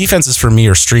 Defenses for me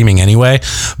are streaming anyway,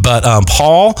 but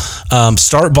Paul,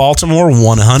 start Baltimore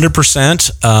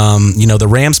 100%. The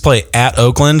Rams play at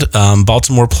Oakland.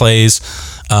 Baltimore plays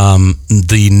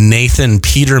the Nathan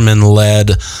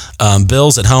Peterman-led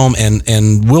Bills at home,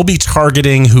 and we'll be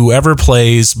targeting whoever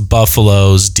plays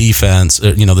Buffalo's defense,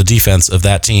 the defense of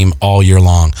that team all year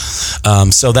long.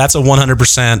 So that's a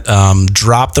 100%.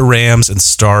 Drop the Rams and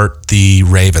start the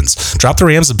Ravens. Drop the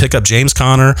Rams and pick up James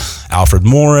Conner, Alfred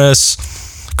Morris,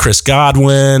 Chris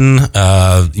Godwin,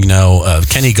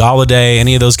 Kenny Golladay,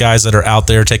 any of those guys that are out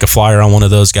there. Take a flyer on one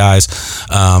of those guys,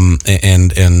 and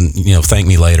thank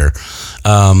me later.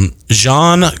 Giancarlo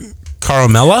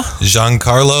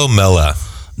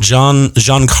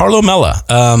Mella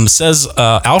says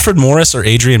Alfred Morris or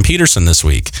Adrian Peterson this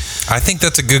week. I think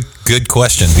that's a good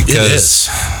question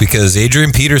because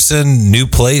Adrian Peterson, new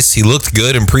place, he looked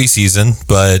good in preseason,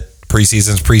 but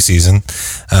preseason's preseason.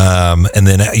 And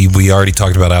then we already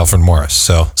talked about Alfred Morris.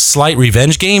 So slight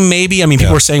revenge game, maybe.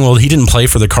 People are saying, well, he didn't play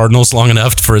for the Cardinals long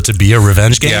enough for it to be a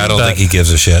revenge game. Yeah, I don't think he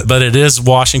gives a shit. But it is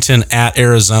Washington at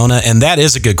Arizona, and that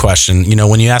is a good question.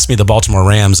 When you asked me the Baltimore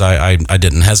Rams, I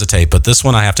didn't hesitate, but this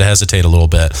one I have to hesitate a little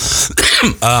bit.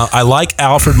 I like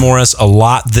Alfred Morris a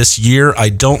lot this year. I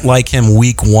don't like him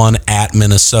week 1 at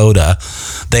Minnesota.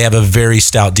 They have a very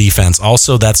stout defense.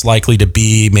 Also, that's likely to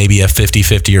be maybe a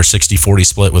 50-50 or 60-40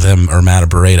 split with him or Matt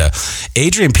Beretta.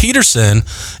 Adrian Peterson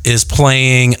is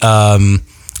playing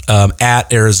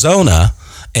at Arizona,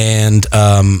 and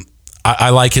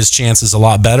I like his chances a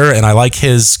lot better, and I like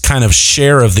his kind of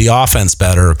share of the offense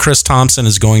better. Chris Thompson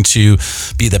is going to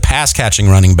be the pass-catching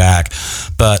running back,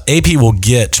 but AP will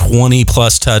get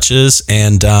 20-plus touches,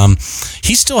 and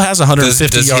he still has 150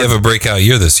 yards. Does he have a breakout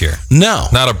year this year? No.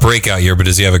 Not a breakout year, but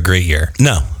does he have a great year?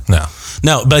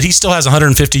 No, but he still has a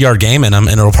 150-yard game in him,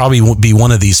 and it'll probably be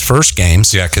one of these first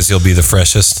games. Yeah, because he'll be the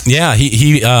freshest. Yeah,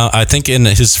 he I think in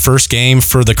his first game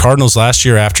for the Cardinals last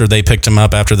year, after they picked him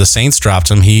up, after the Saints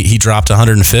dropped him, he dropped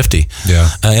 150. Yeah,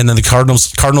 and then the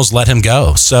Cardinals let him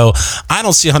go. So I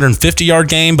don't see a 150-yard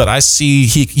game, but I see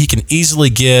he can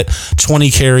easily get 20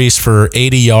 carries for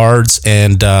 80 yards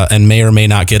and may or may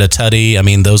not get a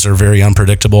tutty. Those are very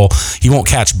unpredictable. He won't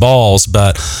catch balls,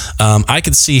 but I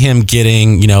could see him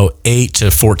getting 8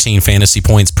 to 14 fantasy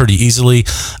points pretty easily.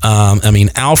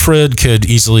 Alfred could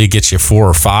easily get you 4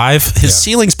 or 5. His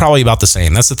ceiling's probably about the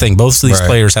same. That's the thing. Both of these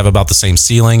players have about the same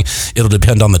ceiling. It'll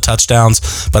depend on the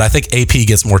touchdowns, but I think AP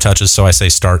gets more touches, so I say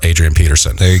start Adrian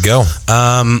Peterson. There you go.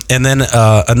 And then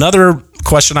another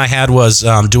question I had was,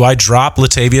 do I drop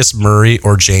Latavius Murray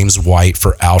or James White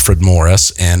for Alfred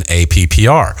Morris and a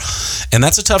PPR? And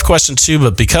that's a tough question too,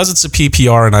 but because it's a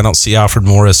PPR and I don't see Alfred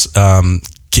Morris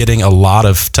getting a lot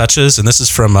of touches, and this is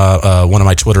from one of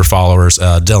my Twitter followers,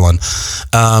 Dylan,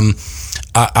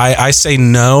 I say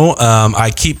no.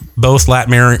 I keep both Lat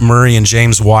Murray and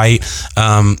James White.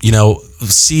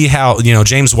 See how,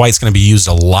 James White's going to be used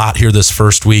a lot here this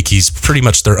first week. He's pretty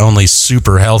much their only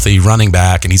super healthy running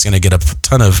back, and he's going to get a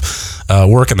ton of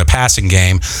work in the passing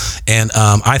game. And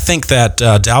I think that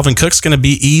Dalvin Cook's going to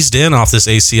be eased in off this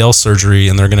ACL surgery,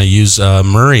 and they're going to use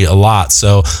Murray a lot.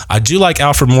 So I do like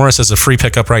Alfred Morris as a free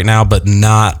pickup right now, but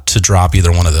not to drop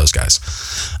either one of those guys.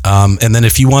 And then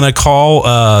if you want to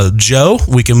call Joe,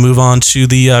 we can move on to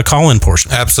the call-in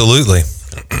portion. Absolutely.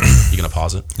 You going to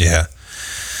pause it? Yeah.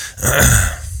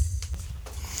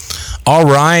 All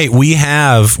right, we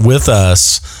have with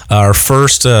us our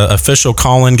first official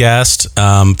call-in guest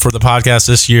for the podcast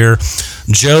this year,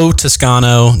 Joe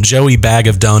Toscano, Joey Bag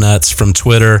of Donuts from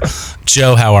Twitter.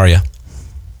 Joe, how are you?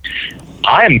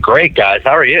 I am great, guys.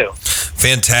 How are you?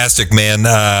 Fantastic, man.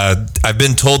 I've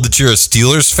been told that you're a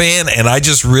Steelers fan, and I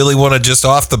just really want to just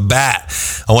off the bat,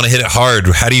 I want to hit it hard.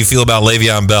 How do you feel about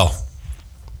Le'Veon Bell?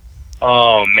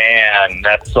 Oh man,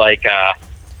 that's like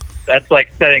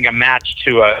setting a match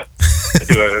to a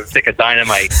stick of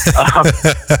dynamite.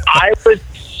 I was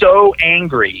so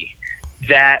angry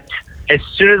that as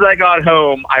soon as I got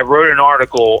home, I wrote an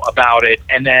article about it,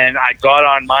 and then I got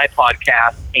on my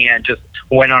podcast and just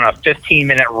went on a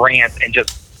 15-minute rant and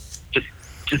just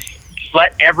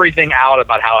let everything out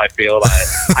about how I feel about it.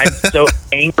 I'm so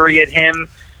angry at him.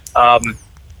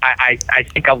 I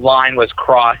think a line was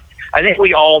crossed. I think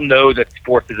we all know that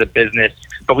sports is a business,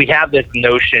 but we have this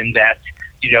notion that,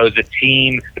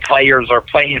 the players are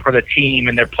playing for the team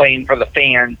and they're playing for the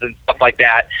fans and stuff like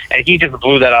that. And he just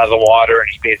blew that out of the water, and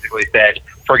he basically said,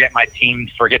 forget my team,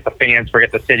 forget the fans,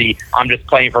 forget the city. I'm just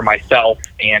playing for myself,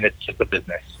 and it's just a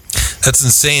business. That's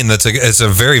insane. It's a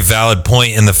very valid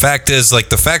point. And the fact is,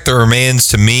 the fact that remains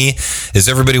to me is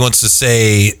everybody wants to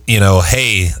say,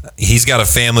 hey, he's got a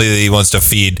family that he wants to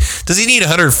feed. Does he need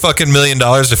 $100 million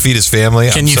to feed his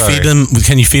family? Can you feed him?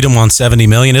 Can you feed him on $70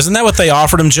 million? Isn't that what they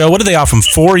offered him, Joe? What did they offer him?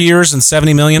 4 years and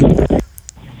 $70 million?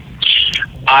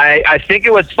 I think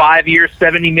it was 5 years,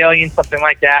 $70 million, something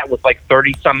like that, with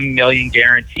 30-some million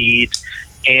guaranteed.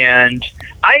 And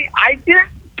I didn't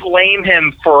blame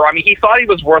him for, he thought he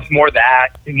was worth more than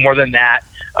that.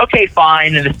 Okay,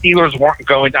 fine. And the Steelers weren't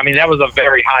going, that was a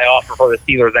very high offer for the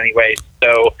Steelers anyway.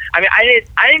 So, I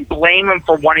didn't blame him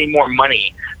for wanting more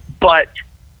money, but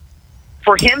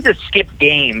for him to skip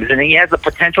games, and he has the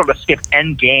potential to skip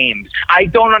 10 games, I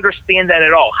don't understand that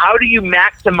at all. How do you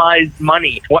maximize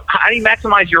money? How do you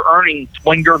maximize your earnings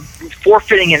when you're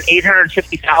forfeiting an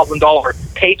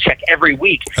 $850,000 paycheck every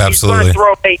week? Absolutely. He's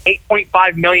going to throw away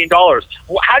 $8.5 million.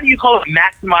 How do you call it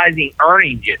maximizing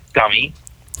earnings, you dummy?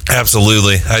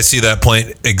 Absolutely. I see that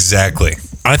point exactly.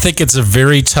 I think it's a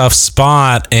very tough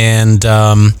spot, and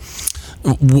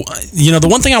the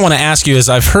one thing I want to ask you is,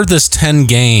 I've heard this 10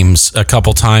 games a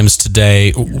couple times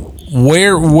today.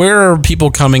 Where are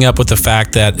people coming up with the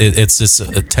fact that it's just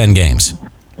 10 games?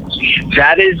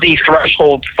 That is the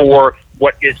threshold for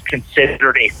what is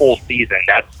considered a full season.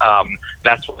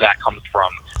 That's where that comes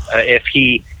from. If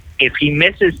he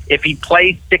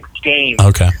plays 6 games,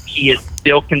 okay, he is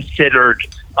still considered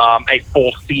a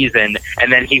full season,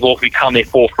 and then he will become a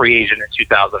full free agent in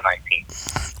 2019.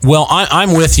 Well,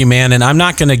 I'm with you, man, and I'm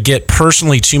not going to get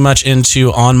personally too much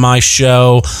into on my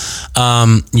show,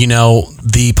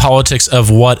 the politics of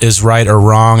what is right or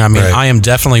wrong. Right. I am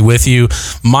definitely with you.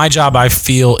 My job, I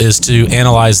feel, is to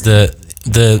analyze the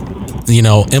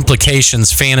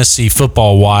implications fantasy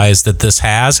football wise that this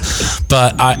has.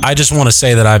 But I just want to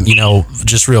say that I'm,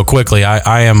 just real quickly,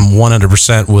 I am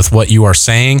 100% with what you are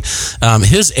saying.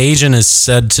 His agent has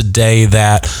said today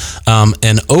that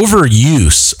an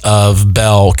overuse of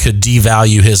Bell could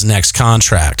devalue his next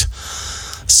contract.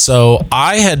 So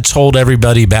I had told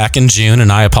everybody back in June,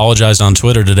 and I apologized on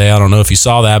Twitter today. I don't know if you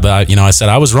saw that, but I said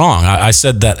I was wrong. I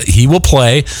said that he will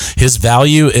play. His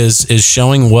value is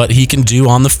showing what he can do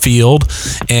on the field,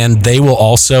 and they will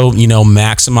also,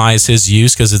 maximize his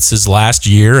use because it's his last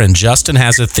year. And Justin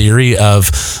has a theory of,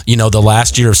 the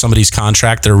last year of somebody's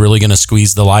contract, they're really going to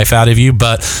squeeze the life out of you.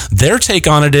 But their take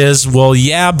on it is, well,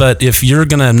 yeah, but if you're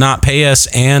going to not pay us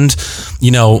and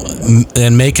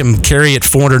make him carry it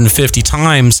 450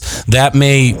 times, that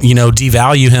may,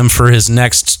 devalue him for his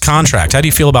next contract. How do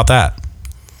you feel about that?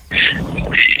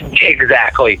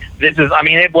 Exactly.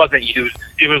 It wasn't you.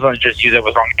 It wasn't just you that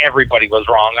was wrong. Everybody was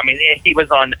wrong. He was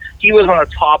on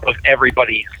the top of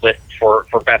everybody's list for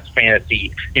best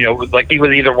fantasy. He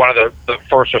was either one of the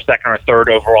first or second or third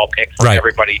overall picks for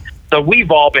everybody. So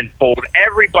we've all been fooled.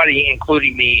 Everybody,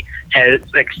 including me, has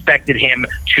expected him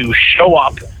to show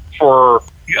up for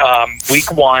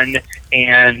week one,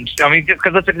 and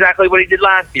because that's exactly what he did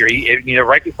last year. He,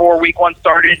 right before week one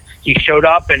started, he showed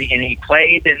up and he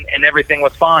played, and everything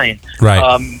was fine.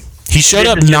 Right. He showed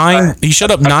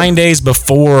up 9 days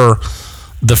before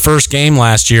the first game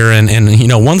last year, and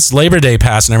once Labor Day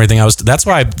passed and everything, that's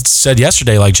why I said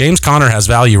yesterday, James Conner has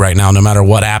value right now, no matter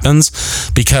what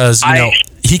happens, because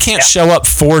he can't show up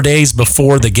 4 days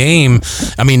before the game.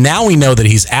 Now we know that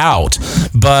he's out,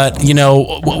 but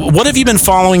what have you been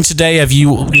following today? Have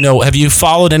you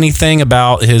followed anything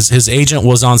about his agent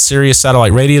was on Sirius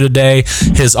Satellite Radio today?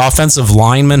 His offensive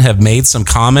linemen have made some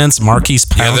comments. Marquise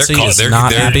Pouncey is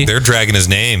not happy. They're dragging his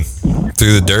name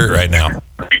through the dirt right now.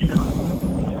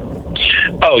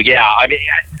 Oh yeah,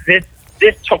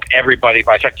 this took everybody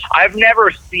by shock. I've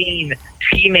never seen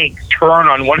teammates turn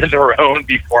on one of their own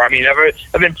before. There've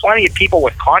been plenty of people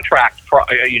with contract,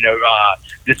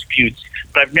 disputes,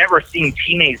 but I've never seen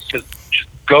teammates just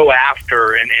go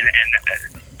after and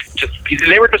just.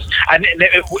 They were just.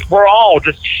 We're all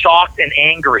just shocked and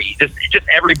angry. Just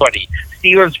everybody.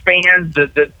 Steelers fans,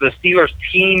 the Steelers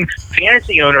team,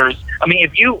 fantasy owners.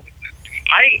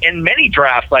 In many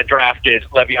drafts, I drafted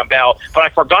Le'Veon Bell, but I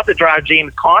forgot to draft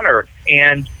James Conner,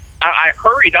 and I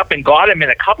hurried up and got him in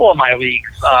a couple of my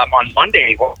leagues on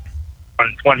Monday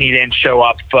when he didn't show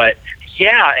up. But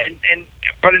yeah,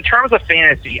 but in terms of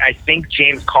fantasy, I think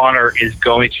James Conner is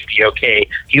going to be okay.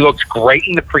 He looks great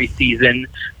in the preseason,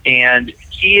 and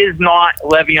he is not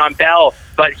Le'Veon Bell,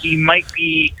 but he might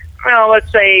be,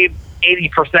 let's say,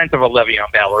 80% of a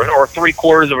Le'Veon Bell or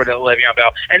 3/4 of a Le'Veon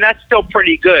Bell, and that's still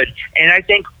pretty good. And I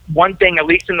think one thing, at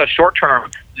least in the short term,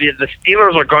 the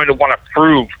Steelers are going to want to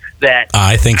prove that.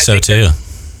 I think so too.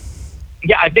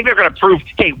 Yeah, I think they're going to prove,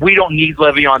 hey, we don't need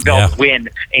Le'Veon Bell to win.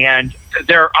 And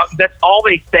that's all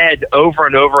they said over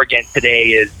and over again today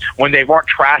is when they weren't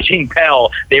trashing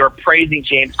Bell, they were praising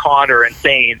James Conner and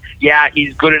saying, yeah,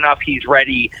 he's good enough, he's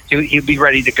ready, he'll be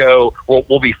ready to go,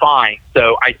 we'll be fine.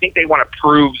 So I think they want to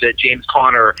prove that James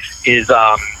Conner is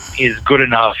good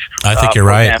enough. I think you're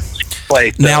right. So,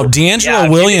 now, D'Angelo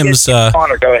Williams.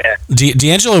 Conner, go ahead.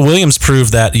 D'Angelo Williams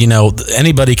proved that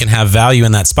anybody can have value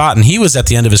in that spot, and he was at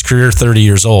the end of his career 30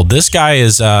 years old. This guy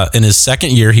is in his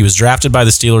second year. He was drafted by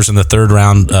the Steelers in the third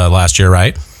round last year,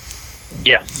 right?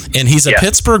 Yeah. And he's a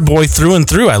Pittsburgh boy through and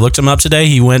through. I looked him up today.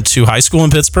 He went to high school in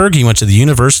Pittsburgh. He went to the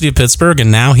University of Pittsburgh, and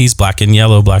now he's black and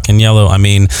yellow.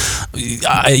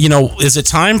 Is it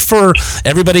time for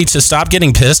everybody to stop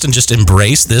getting pissed and just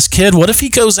embrace this kid? What if he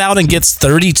goes out and gets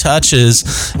 30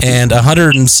 touches and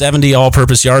 170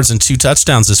 all-purpose yards and 2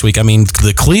 touchdowns this week?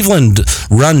 The Cleveland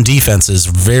run defense is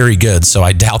very good, so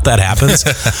I doubt that happens.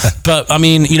 But,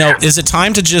 is it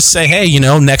time to just say, hey,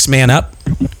 next man up?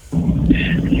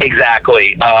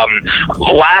 Exactly.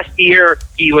 Last year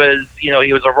he was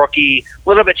a rookie, a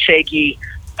little bit shaky,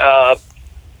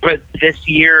 but this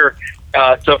year,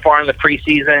 so far in the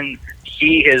preseason,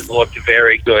 he has looked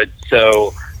very good.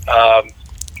 So,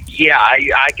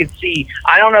 I could see.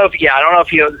 I don't know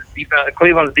if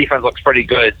Cleveland's defense looks pretty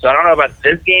good. So I don't know about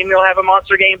this game. He'll have a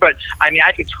monster game, but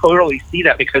I could totally see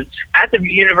that because at the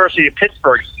University of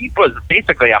Pittsburgh, he was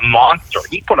basically a monster.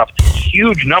 He put up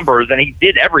huge numbers and he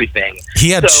did everything.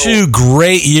 He had 2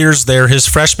 great years there. His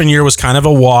freshman year was kind of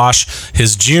a wash.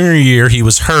 His junior year, he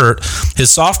was hurt.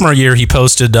 His sophomore year, he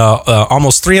posted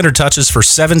almost 300 touches for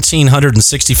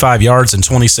 1,765 yards and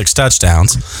 26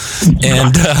 touchdowns.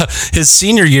 And his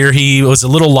senior year, he was a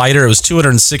little lighter. It was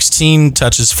 216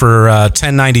 touches for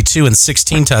 1,092 and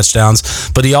 16 touchdowns.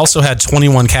 But he also had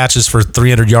 21 catches for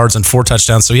 300 yards and 4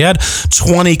 touchdowns. So he had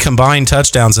 20 combined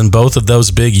touchdowns in both of those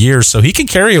big years. So he can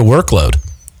carry a workload.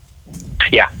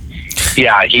 Yeah,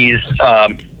 he's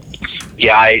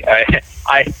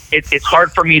It's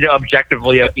hard for me to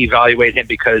objectively evaluate him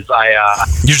because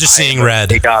you're just seeing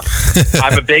red.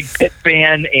 I'm a big Pitt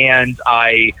fan, and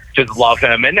I just love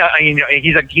him. And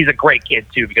he's a great kid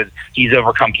too because he's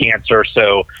overcome cancer.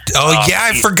 So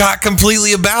I forgot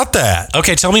completely about that.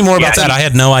 Okay, tell me more about that. I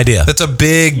had no idea. That's a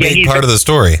big part of the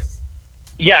story.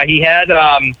 Yeah, he had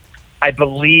I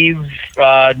believe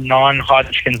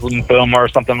non-Hodgkin's lymphoma or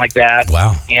something like that.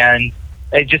 Wow. And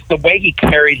just the way he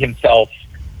carried himself,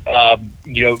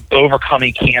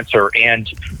 overcoming cancer, and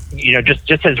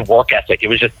just his work ethic, it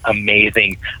was just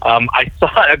amazing. I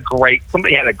saw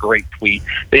somebody had a great tweet.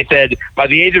 They said by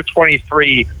the age of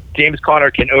 23, James Conner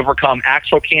can overcome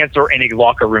actual cancer and a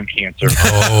locker room cancer.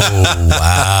 Oh,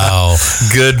 wow.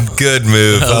 Good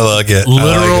move. I like it.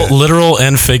 Literal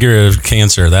and figurative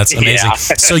cancer. That's amazing. Yeah.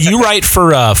 So you write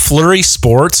for Flurry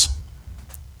Sports?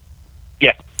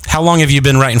 Yeah. How long have you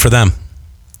been writing for them?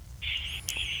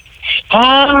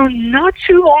 Not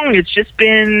too long. It's just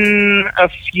been a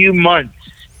few months.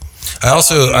 I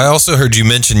also heard you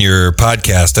mention your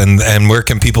podcast, and where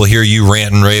can people hear you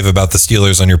rant and rave about the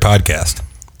Steelers on your podcast?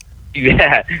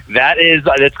 Yeah,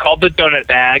 it's called The Donut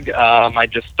Bag. I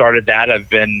just started that.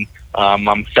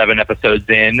 I'm 7 episodes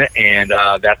in, and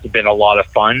that's been a lot of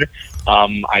fun.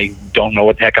 I don't know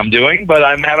what the heck I'm doing, but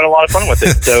I'm having a lot of fun with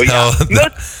it. So yeah,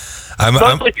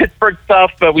 mostly Pittsburgh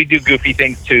stuff, but we do goofy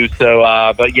things too. So,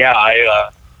 but yeah,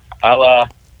 Well,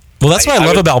 that's what I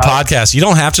love about podcasts. You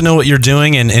don't have to know what you're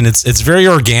doing, and it's very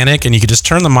organic, and you can just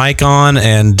turn the mic on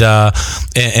and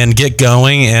get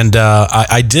going. And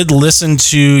I did listen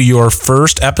to your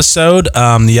first episode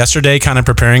yesterday, kind of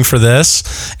preparing for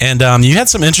this, and you had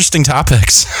some interesting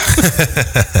topics.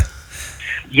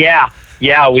 Yeah.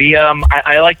 We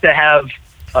I like to have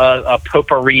a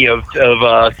potpourri of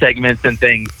segments and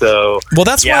things. So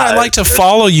that's why I like to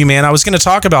follow you, man. I was going to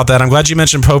talk about that. I'm glad you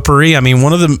mentioned potpourri. I mean,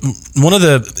 one of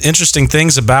the interesting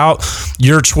things about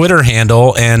your Twitter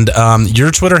handle, and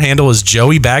your Twitter handle is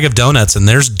Joey Bag of Donuts, and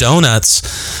there's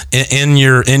donuts in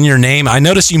your name. I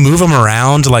notice you move them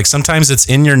around. Like sometimes it's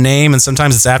in your name, and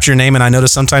sometimes it's after your name. And I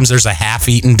notice sometimes there's a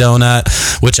half-eaten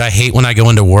donut, which I hate when I go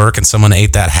into work and someone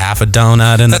ate that half a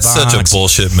donut in the box. That's such a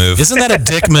bullshit move. Isn't that a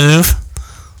dick move?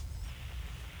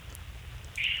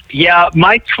 Yeah,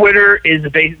 my Twitter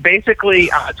is basically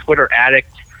I'm a Twitter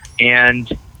addict, and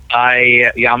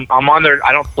I'm on there.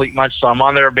 I don't sleep much, so I'm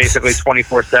on there basically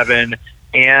 24/7,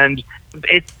 and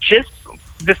it's just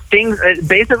the things.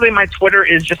 Basically, my Twitter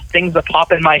is just things that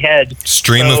pop in my head.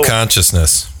 Stream of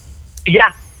consciousness.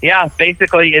 Yeah.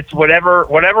 Basically, it's whatever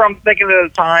I'm thinking at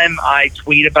the time, I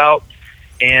tweet about,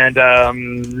 and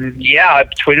I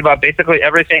tweet about basically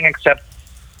everything except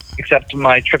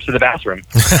my trips to the bathroom.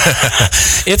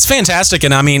 It's fantastic.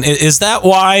 And I mean, is that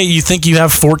why you think you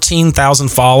have 14,000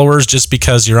 followers, just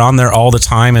because you're on there all the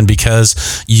time and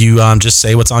because you just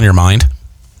say what's on your mind?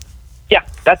 Yeah,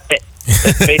 that's it.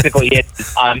 That's basically it.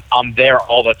 I'm there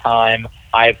all the time.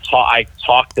 I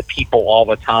talk to people all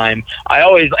the time. I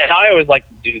always like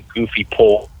to do goofy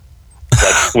polls.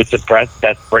 Like, what's the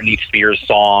best Britney Spears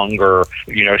song, or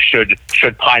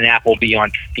should pineapple be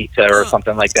on pizza or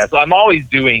something like that. So I'm always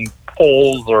doing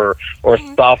polls or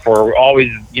stuff, or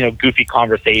always goofy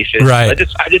conversations. Right. I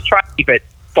just try to keep it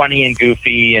funny and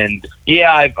goofy, and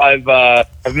I've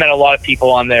met a lot of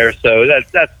people on there, so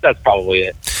that's probably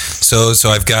it. So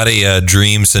I've got a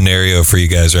dream scenario for you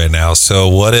guys right now. So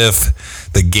what if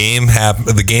the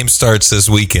game starts this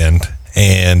weekend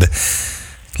and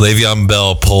Le'Veon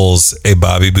Bell pulls a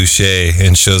Bobby Boucher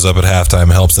and shows up at halftime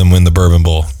and helps them win the Bourbon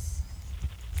Bowl?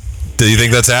 Do you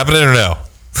think that's happening or no?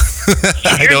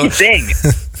 Here's the thing.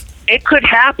 It could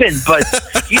happen, but,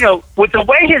 with the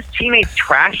way his teammates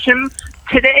trashed him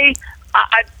today,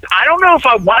 I don't know if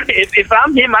I want. If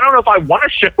I'm him, I don't know if I want to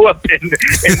show up in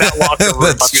that locker room.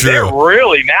 That's true. They're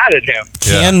really mad at him.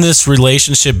 Can this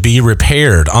relationship be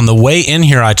repaired? On the way in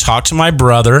here, I talked to my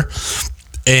brother.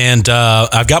 And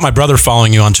I've got my brother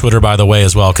following you on Twitter, by the way,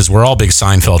 as well, because we're all big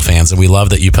Seinfeld fans, and we love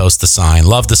that you post the sign.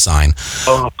 Love the sign.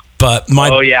 But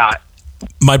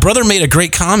my brother made a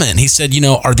great comment. He said,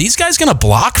 are these guys going to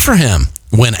block for him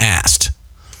when asked?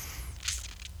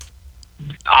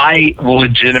 I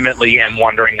legitimately am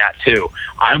wondering that, too.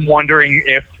 I'm wondering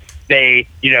if they,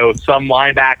 some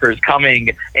linebackers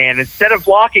coming, and instead of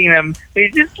blocking them, they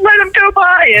just let him go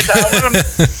by and let him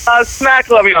smack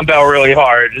Le'Veon Bell really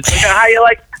hard. It's like,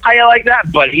 how you like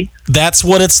that, buddy? That's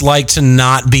what it's like to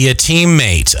not be a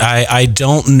teammate. I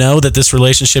don't know that this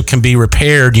relationship can be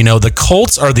repaired. You know, the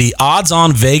Colts are the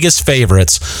odds-on Vegas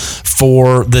favorites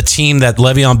for the team that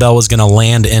Le'Veon Bell is going to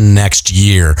land in next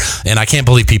year. And I can't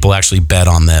believe people actually bet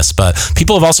on this. But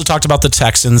people have also talked about the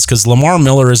Texans because Lamar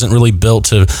Miller isn't really built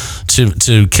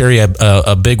to carry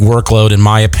a big workload, in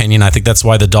my opinion. I think that's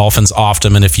why the Dolphins offed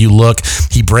him. And if you look,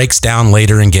 he breaks down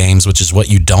later in games, which is what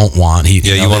you don't want.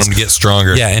 You want him to get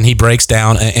stronger. Yeah, and he breaks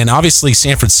down. And obviously,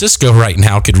 San Francisco right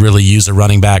now could really use a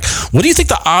running back. What do you think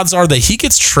the odds are that he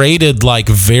gets traded like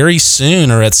very soon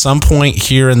or at some point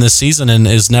here in this season and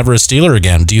is never a Steeler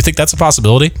again? Do you think that's a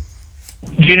possibility?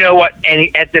 You know what?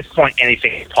 At this point,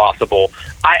 anything is possible.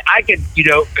 I could,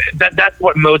 that's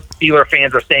what most Steeler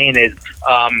fans are saying is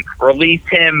release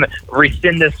him,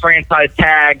 rescind this franchise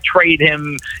tag, trade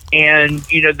him, and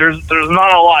there's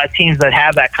not a lot of teams that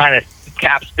have that kind of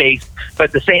cap space. But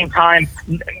at the same time,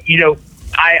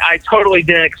 I totally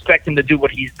didn't expect him to do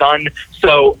what he's done.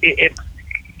 So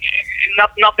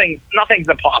nothing's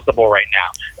impossible right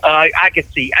now. I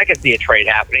could see a trade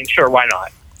happening. Sure, why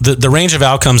not? The range of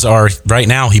outcomes are right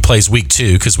now he plays week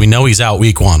 2 because we know he's out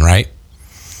week 1, right?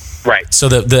 Right. So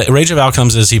the range of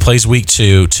outcomes is he plays week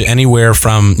 2 to anywhere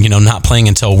from not playing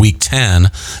until week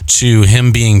 10 to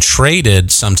him being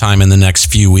traded sometime in the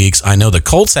next few weeks. I know the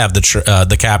Colts have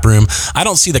the cap room. I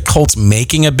don't see the Colts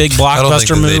making a big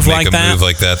blockbuster move like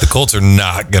that. The Colts are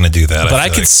not going to do that. But I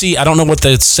could see. I don't know what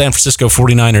the San Francisco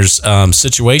 49ers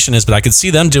situation is, but I could see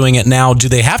them doing it now. Do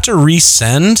they have to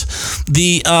resend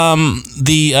the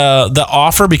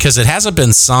offer because it hasn't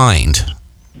been signed?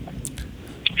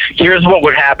 Here's what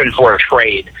would happen for a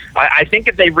trade. I think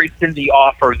if they rescind the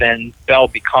offer, then Bell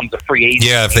becomes a free agent.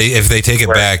 Yeah, if they take it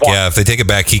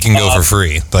back, he can go for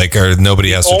free. Or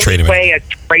nobody has to trade him. The only way a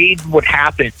trade would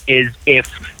happen is if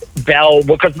Bell,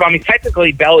 because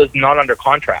technically Bell is not under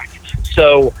contract.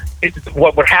 So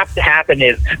what would have to happen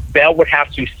is Bell would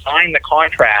have to sign the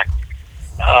contract.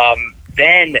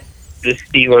 Then the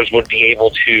Steelers would be able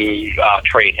to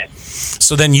trade him.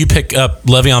 So then you pick up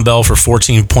Le'Veon Bell for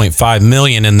 $14.5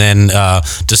 million, and then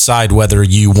decide whether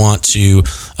you want to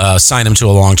sign him to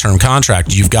a long-term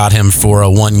contract. You've got him for a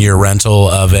 1-year rental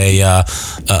of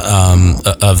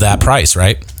of that price,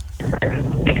 right?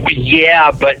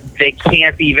 Yeah, but they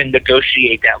can't even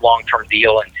negotiate that long-term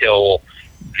deal until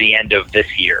the end of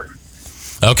this year.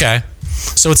 Okay.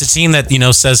 So it's a team that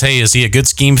says, hey, is he a good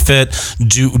scheme fit?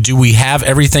 Do we have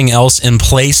everything else in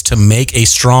place to make a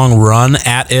strong run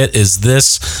at it? Is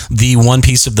this the one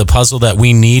piece of the puzzle that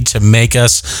we need to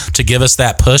give us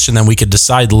that push, and then we could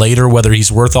decide later whether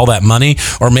he's worth all that money,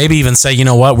 or maybe even say, you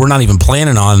know what, we're not even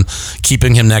planning on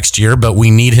keeping him next year, but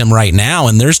we need him right now.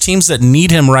 And there's teams that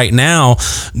need him right now.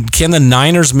 Can the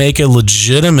Niners make a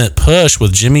legitimate push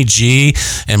with Jimmy G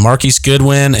and Marquise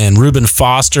Goodwin and Reuben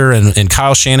Foster and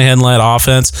Kyle Shanahan-led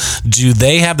offense? Do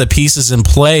they have the pieces in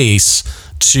place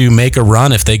to make a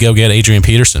run if they go get Adrian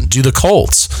Peterson? Do the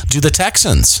Colts? Do the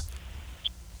Texans?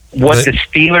 What the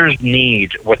Steelers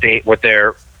need, what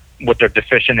they're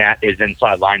deficient at, is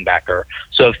inside linebacker.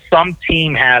 So if some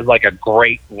team has like a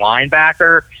great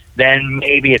linebacker, then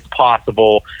maybe it's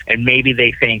possible, and maybe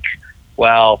they think,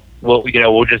 well,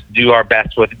 we'll just do our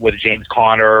best with James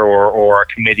Conner or a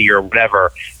committee or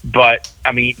whatever. But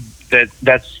I mean,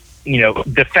 that's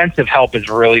defensive help is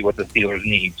really what the Steelers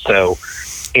need. So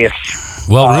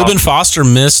Reuben Foster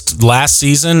missed last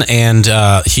season, and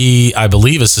he, I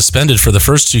believe, is suspended for the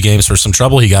first 2 games for some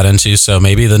trouble he got into. So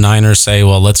maybe the Niners say,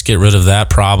 well, let's get rid of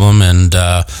that problem and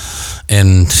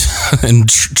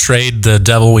trade the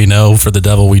devil we know for the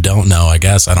devil we don't know, I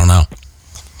guess. I don't know.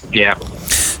 Yeah.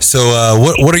 So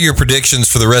what are your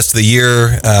predictions for the rest of the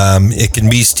year? It can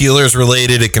be Steelers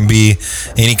related. It can be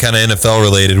any kind of NFL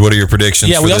related. What are your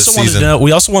predictions for this season?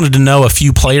 We also wanted to know a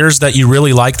few players that you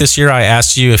really like this year. I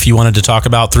asked you if you wanted to talk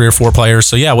about 3 or 4 players.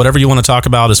 So, yeah, whatever you want to talk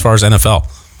about as far as NFL.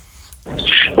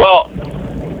 Well,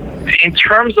 in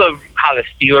terms of how the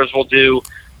Steelers will do,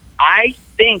 I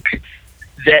think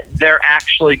that they're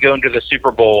actually going to the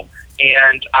Super Bowl,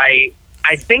 and I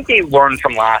think they learned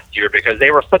from last year because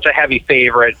they were such a heavy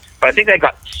favorite, but I think they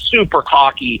got super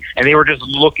cocky and they were just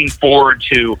looking forward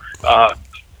to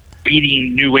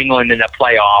beating New England in the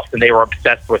playoffs, and they were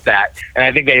obsessed with that. And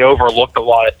I think they overlooked a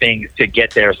lot of things to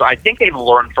get there. So I think they've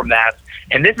learned from that,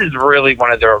 and this is really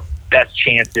one of their best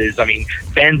chances. I mean,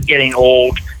 Ben's getting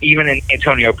old. Even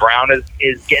Antonio Brown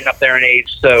is getting up there in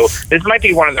age. So this might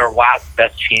be one of their last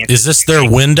best chances. Is this their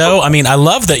window? I mean, I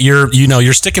love that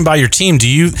you're sticking by your team. Do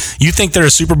you think they're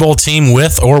a Super Bowl team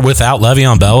with or without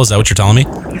Le'Veon Bell? Is that what you're telling me?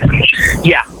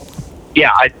 Yeah,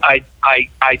 I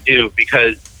do,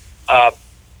 because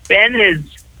Ben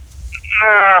is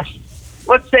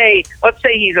let's say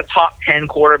he's a top 10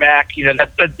 quarterback. You know,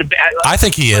 that's the I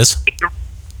think he is.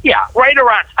 Yeah, right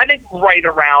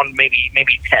around maybe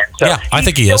 10. So yeah, I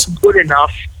think he is good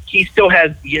enough. He still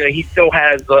has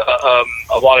a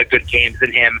lot of good games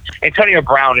in him. Antonio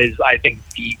Brown is, I think,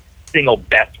 the single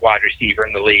best wide receiver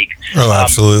in the league. Oh,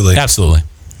 absolutely. Absolutely.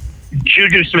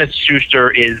 Juju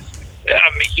Smith-Schuster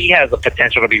he has the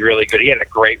potential to be really good. He had a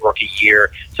great rookie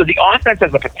year. So the offense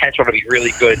has the potential to be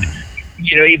really good.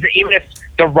 You know, even if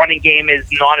the running game is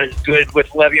not as good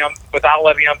without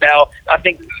Le'Veon Bell, I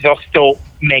think they'll still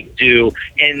make do.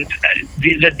 And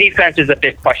the defense is a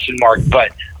big question mark,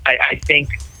 but I think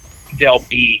they'll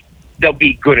be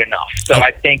good enough. So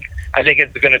I think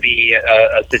it's going to be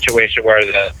a situation where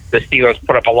the Steelers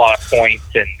put up a lot of points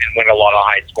and win a lot of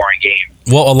high-scoring games.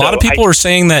 Well, a lot of people are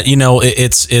saying that, you know,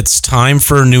 it's time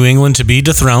for New England to be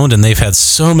dethroned, and they've had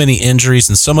so many injuries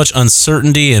and so much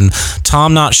uncertainty, and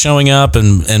Tom not showing up,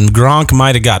 and Gronk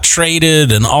might have got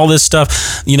traded, and all this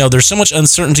stuff. You know, there's so much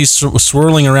uncertainty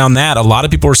swirling around that. A lot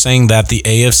of people are saying that the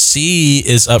AFC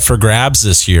is up for grabs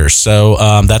this year. So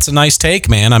that's a nice take,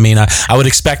 man. I mean, I would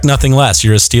expect nothing less.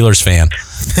 You're a Steelers fan.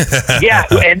 Yeah,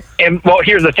 and well,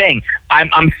 here's the thing.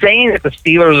 I'm saying that the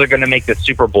Steelers are going to make the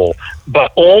Super Bowl,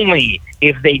 but only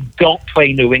if they don't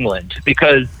play New England,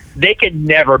 because they can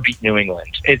never beat New England.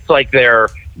 It's like their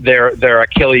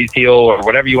Achilles heel or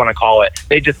whatever you want to call it.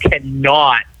 They just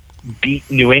cannot beat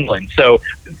New England. So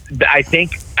I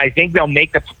think they'll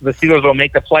make the Steelers will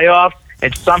make the playoffs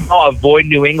and somehow avoid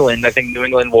New England. I think New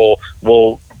England will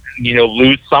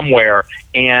lose somewhere,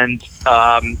 and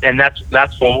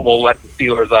that's what will let the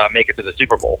Steelers make it to the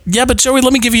Super Bowl. Yeah, but Joey,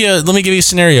 let me give you a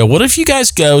scenario. What if you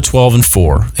guys go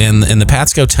 12-4 and the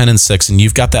Pats go 10-6, and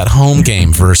you've got that home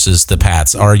game versus the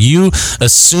Pats? Are you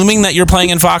assuming that you're playing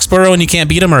in Foxborough and you can't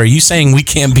beat them, or are you saying we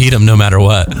can't beat them no matter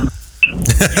what?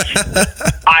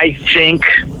 I think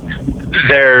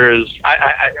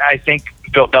I think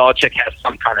Bill Belichick has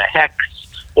some kind of hex.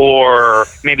 Or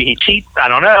maybe he cheats. I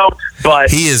don't know,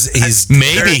 but he's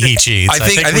maybe he cheats. I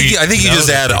think you just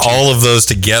add all of those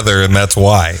together, and that's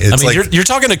why. You're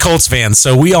talking to Colts fans,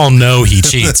 so we all know he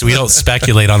cheats. We don't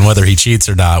speculate on whether he cheats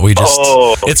or not. We just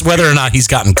it's whether or not he's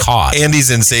gotten caught. And he's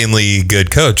an insanely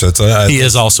good coach. He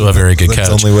is also a very good coach. That's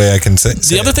the only way I can say.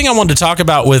 The other thing I wanted to talk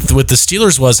about with the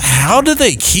Steelers was, how do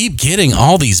they keep getting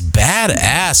all these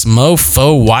badass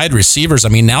mofo wide receivers? I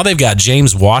mean, now they've got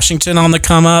James Washington on the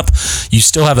come up. You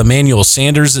still have Emmanuel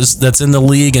Sanders that's in the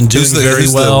league and doing very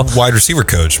well. The wide receiver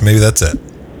coach, maybe that's it.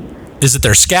 Is it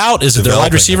their scout? Is it their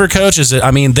wide receiver coach? Is it?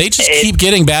 I mean, they just keep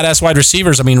getting badass wide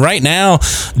receivers. I mean, right now,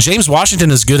 James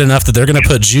Washington is good enough that they're going to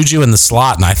put Juju in the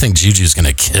slot, and I think Juju's going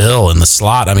to kill in the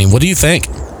slot. I mean, what do you think?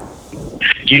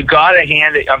 You got to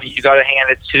hand it. I mean, you got to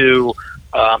hand it to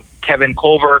Kevin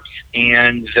Colbert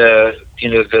and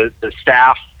the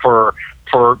staff for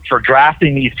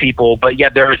drafting these people. But yeah,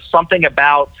 there is something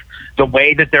about the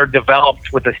way that they're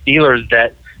developed with the Steelers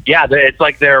that, yeah, it's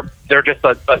like they're just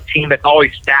a team that's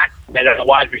always stacked at a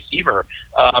wide receiver.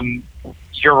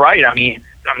 You're right. I mean,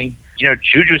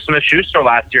 Juju Smith-Schuster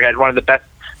last year had one of the best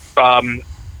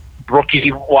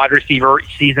rookie wide receiver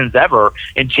seasons ever,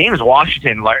 and James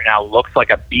Washington right now looks like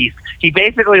a beast. He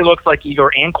basically looks like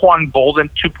either Anquan Boldin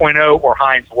 2.0 or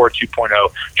Hines Ward 2.0.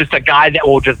 Just a guy that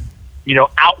will just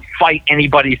outfight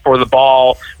anybody for the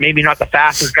ball. Maybe not the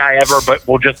fastest guy ever, but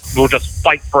we'll just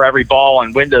fight for every ball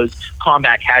and win those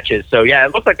combat catches. So yeah,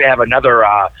 it looks like they have another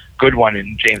good one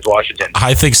in James Washington.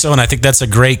 I think so, and I think that's a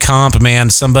great comp, man.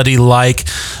 Somebody like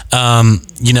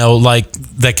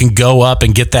that can go up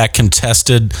and get that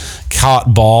contested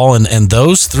caught ball, and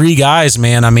those three guys,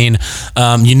 man. I mean,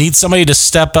 you need somebody to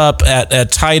step up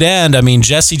at tight end. I mean,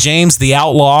 Jesse James, the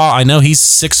outlaw. I know he's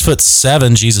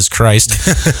 6'7", Jesus Christ.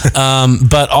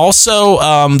 But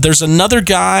also, there's another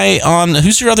guy on.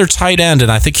 Who's your other tight end?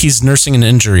 And I think he's nursing an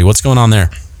injury. What's going on there?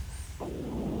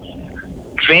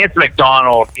 Vance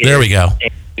McDonald is there we go.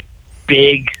 A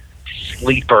big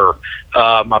sleeper,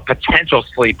 a potential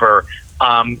sleeper.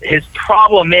 His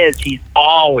problem is he's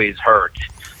always hurt.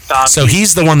 So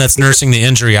he's the one that's nursing the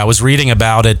injury. I was reading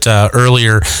about it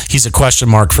earlier. He's a question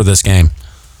mark for this game.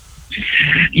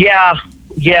 Yeah.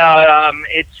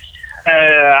 It's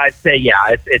I'd say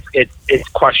it's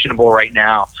questionable right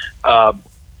now.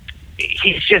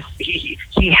 He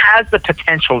has the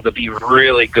potential to be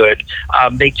really good.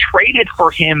 They traded for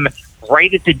him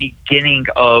right at the beginning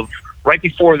right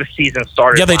before the season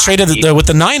started. Yeah, they traded with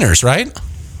the Niners, right?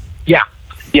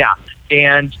 Yeah,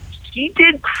 and he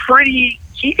did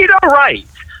all right,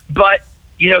 but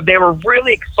they were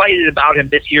really excited about him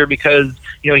this year because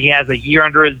he has a year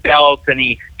under his belt and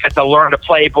he has to learn the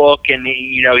playbook, and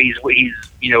he's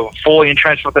fully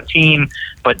entrenched with the team.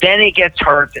 But then he gets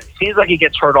hurt. It seems like he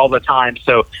gets hurt all the time.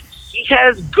 So he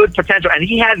has good potential, and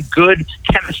he has good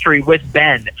chemistry with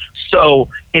Ben. So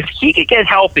if he could get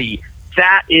healthy,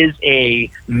 that is a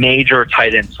major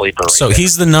tight end sleeper. So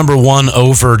he's the number one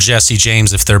over Jesse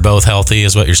James if they're both healthy,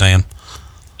 is what you're saying?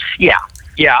 Yeah.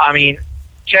 I mean,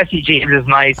 Jesse James is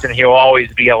nice, and he'll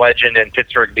always be a legend in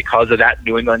Pittsburgh because of that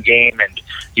New England game. And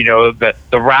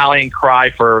the rallying cry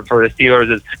for the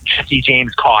Steelers is Jesse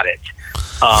James caught it.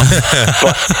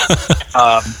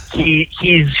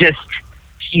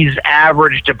 He's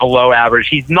average to below average.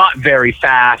 He's not very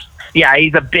fast. Yeah,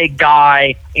 he's a big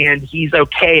guy, and he's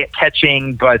okay at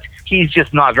catching, but he's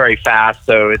just not very fast.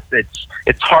 So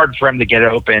it's hard for him to get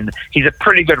open. He's a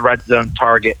pretty good red zone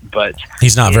target, but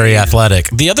he's not very athletic.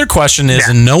 The other question is,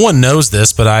 and no one knows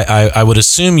this, but I would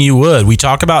assume you would. We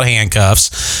talk about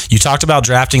handcuffs. You talked about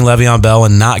drafting Le'Veon Bell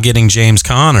and not getting James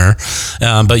Conner,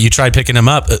 but you tried picking him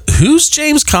up. Who's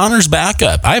James Conner's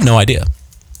backup? I have no idea.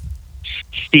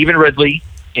 Stephen Ridley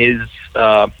is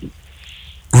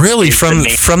really from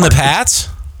the Pats.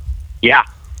 Yeah.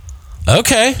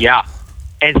 Okay. Yeah,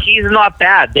 and he's not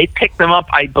bad. They picked him up,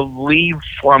 I believe,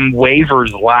 from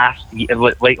waivers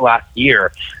late last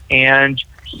year, and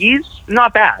he's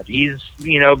not bad. He's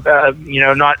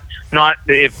not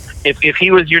if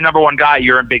he was your number one guy,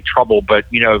 you're in big trouble.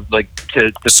 But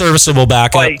to serviceable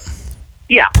backup.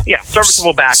 Yeah,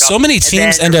 serviceable backup. So many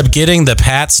teams end up getting the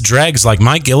Pats dregs. Like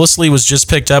Mike Gillislee was just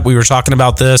picked up. We were talking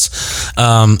about this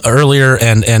earlier,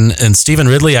 and Stephen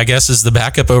Ridley, I guess, is the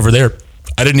backup over there.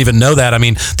 I didn't even know that. I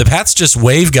mean, the Pats just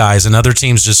waive guys, and other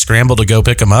teams just scramble to go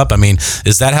pick them up. I mean,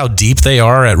 is that how deep they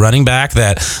are at running back,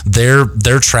 that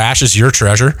their trash is your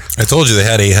treasure? I told you they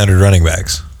had 800 running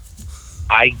backs.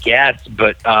 I guess,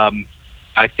 but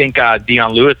I think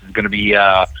Dion Lewis is going to be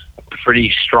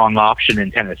pretty strong option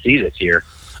in Tennessee this year.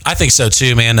 I think so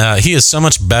too, man. He is so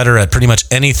much better at pretty much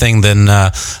anything than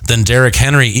Derrick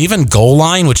Henry. Even goal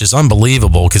line, which is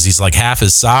unbelievable because he's like half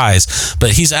his size,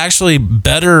 but he's actually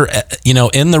better,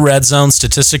 in the red zone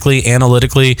statistically,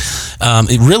 analytically.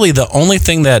 Really, the only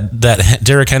thing that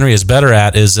Derrick Henry is better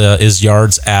at is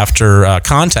yards after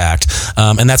contact,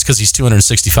 and that's because he's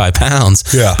 265 pounds.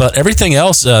 Yeah. But everything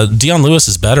else, Dion Lewis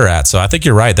is better at. So I think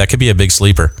you're right. That could be a big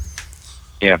sleeper.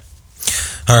 Yeah.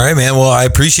 All right, man. Well, I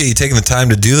appreciate you taking the time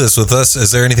to do this with us.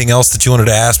 Is there anything else that you wanted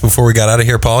to ask before we got out of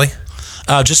here, Paulie?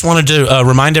 Just wanted to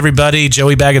remind everybody,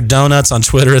 Joey Bag of Donuts on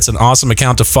Twitter. It's an awesome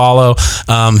account to follow.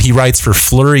 He writes for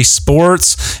Flurry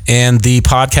Sports, and the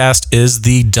podcast is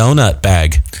The Donut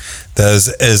Bag.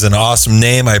 That is an awesome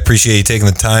name. I appreciate you taking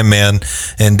the time, man.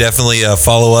 And definitely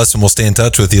follow us, and we'll stay in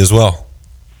touch with you as well.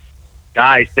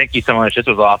 Guys, thank you so much. This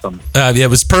was awesome. It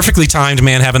was perfectly timed,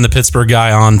 man, having the Pittsburgh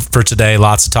guy on for today.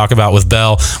 Lots to talk about with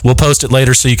Bell. We'll post it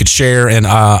later so you could share, and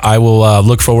I will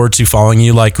look forward to following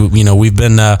you. Like we've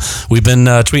been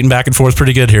tweeting back and forth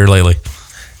pretty good here lately.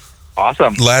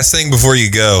 Awesome. Last thing before you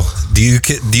go, do you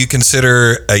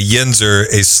consider a Yinzer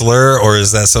a slur, or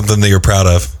is that something that you're proud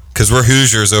of? Because we're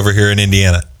Hoosiers over here in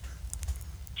Indiana.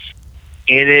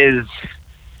 It's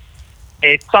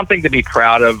something to be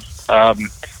proud of.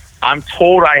 I'm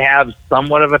told I have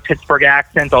somewhat of a Pittsburgh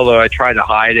accent, although I try to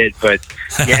hide it. But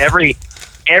yeah, every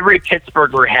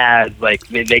Pittsburgher has, like,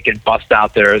 they can bust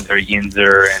out their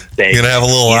Yinzer and say, you're gonna have a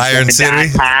little Iron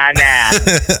City,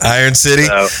 Iron City,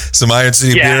 some Iron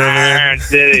City beer over there. Iron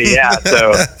City, yeah.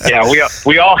 So yeah,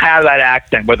 we all have that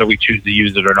accent, whether we choose to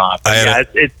use it or not. But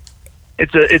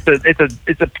it's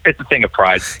a thing of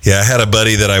pride. Yeah, I had a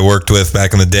buddy that I worked with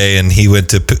back in the day, and he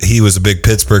was a big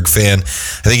Pittsburgh fan.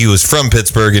 I think he was from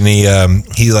Pittsburgh, and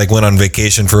he like went on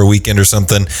vacation for a weekend or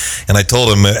something. And I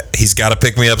told him he's got to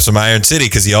pick me up some Iron City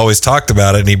because he always talked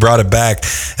about it, and he brought it back.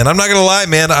 And I'm not gonna lie,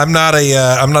 man, I'm not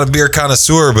a beer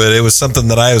connoisseur, but it was something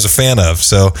that I was a fan of.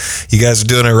 So you guys are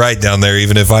doing it right down there,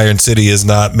 even if Iron City is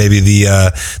not maybe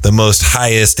the most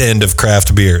highest end of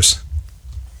craft beers.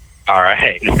 All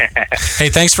right. Hey,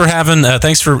 thanks for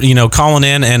calling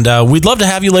in, and we'd love to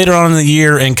have you later on in the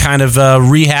year and kind of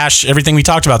rehash everything we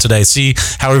talked about today. See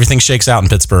how everything shakes out in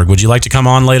Pittsburgh. Would you like to come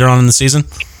on later on in the season?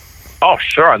 Oh,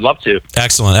 sure. I'd love to.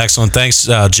 Excellent. Thanks,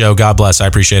 Joe. God bless. I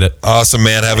appreciate it. Awesome,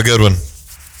 man. Have a good one.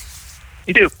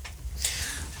 You too.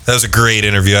 That was a great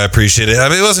interview. I appreciate it. I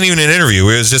mean, it wasn't even an interview.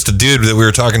 It was just a dude that we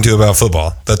were talking to about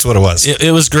football. That's what it was.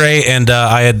 It was great, and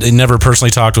I had never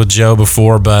personally talked with Joe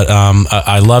before, but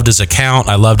I loved his account.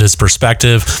 I loved his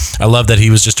perspective. I love that he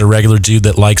was just a regular dude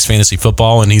that likes fantasy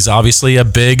football, and he's obviously a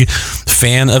big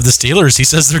fan of the Steelers. He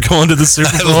says they're going to the Super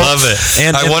Bowl. I love it.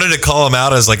 And I wanted to call him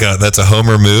out as that's a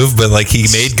homer move, but he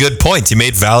made good points. He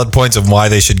made valid points of why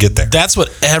they should get there. That's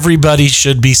what everybody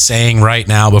should be saying right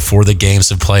now before the games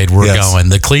have played. We're going.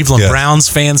 The Cleveland Browns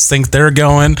fans think they're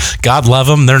going. God love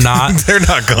them. They're not. They're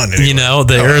not going anywhere.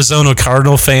 The Arizona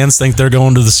Cardinal fans think they're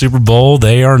going to the Super Bowl.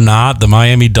 They are not. The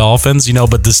Miami Dolphins,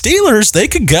 but the Steelers, they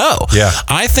could go. Yeah.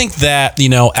 I think that,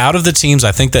 out of the teams,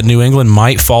 I think that New England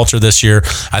might falter this year.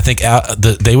 I think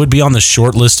they would be on the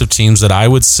short list of teams that I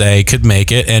would say could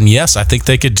make it. And yes, I think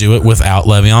they could do it without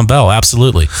Le'Veon Bell.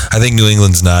 Absolutely. I think New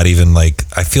England's not even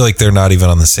I feel like they're not even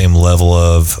on the same level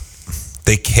of,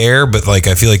 they care, but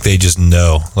I feel like they just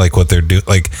know what they're doing.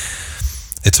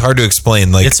 It's hard to explain.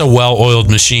 It's a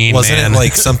well-oiled machine. Wasn't man.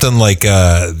 it something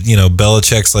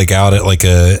Belichick's out at a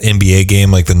NBA game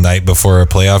the night before a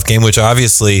playoff game, which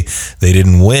obviously they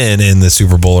didn't win in the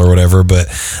Super Bowl or whatever. But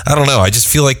I don't know. I just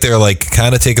feel like they're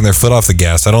kind of taking their foot off the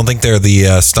gas. I don't think they're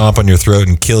the stomp on your throat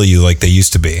and kill you like they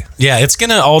used to be. Yeah, it's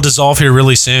gonna all dissolve here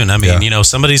really soon. I mean,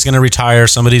 somebody's gonna retire,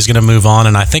 somebody's gonna move on,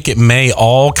 and I think it may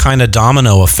all kind of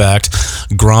domino effect.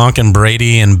 Gronk and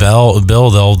Brady and Bill,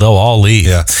 they'll all leave.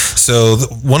 Yeah. So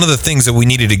one of the things that we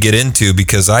needed to get into,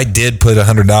 because I did put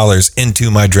 $100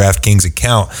 into my DraftKings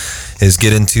account, is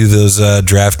get into those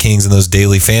DraftKings and those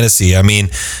daily fantasy. I mean,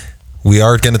 we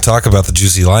are going to talk about the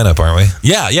juicy lineup, aren't we?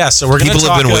 Yeah. So we're going to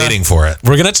talk. People have been waiting for it.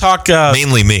 We're going to talk.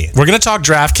 Mainly me. We're going to talk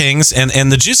DraftKings,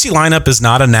 and the juicy lineup is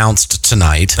not announced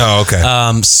tonight. Oh,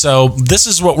 okay. So this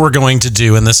is what we're going to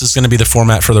do, and this is going to be the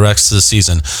format for the rest of the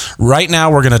season. Right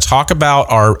now, we're going to talk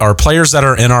about our players that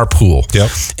are in our pool.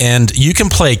 Yep. And you can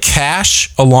play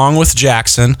cash along with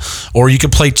Jackson, or you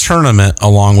can play tournament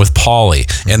along with Paulie,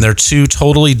 and they're two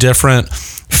totally different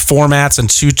formats and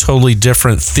two totally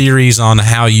different theories on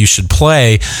how you should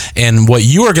play, and what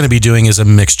you are going to be doing is a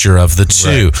mixture of the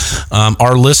two. Right.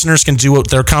 Our listeners can do what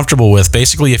they're comfortable with.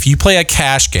 Basically, if you play a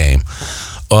cash game,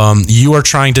 you are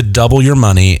trying to double your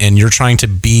money and you're trying to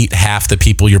beat half the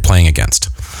people you're playing against.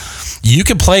 You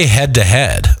can play head to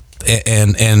head,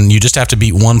 and you just have to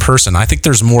beat one person. I think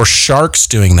there's more sharks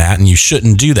doing that, and you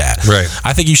shouldn't do that. Right.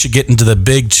 I think you should get into the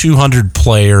big 200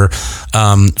 player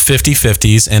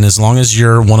 50-50s, and as long as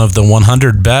you're one of the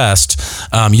 100 best,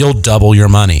 you'll double your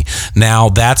money. Now,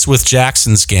 that's with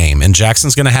Jackson's game, and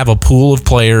Jackson's going to have a pool of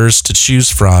players to choose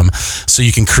from, so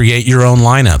you can create your own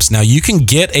lineups. Now, you can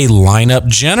get a lineup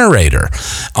generator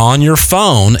on your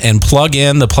phone and plug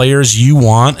in the players you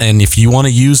want, and if you want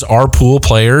to use our pool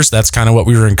players, that's kind of what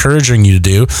we were encouraging you to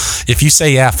do. If you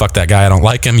say, yeah, fuck that guy, I don't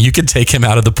like him, you could take him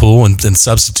out of the pool and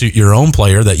substitute your own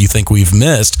player that you think we've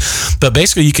missed. But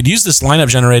basically, you could use this lineup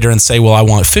generator and say, well, I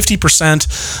want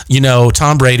 50%,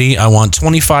 Tom Brady, I want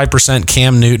 25%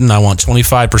 Cam Newton, I want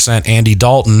 25% Andy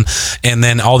Dalton, and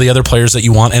then all the other players that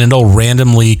you want, and it'll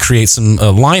randomly create some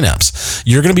lineups.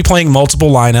 You're going to be playing multiple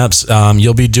lineups.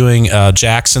 You'll be doing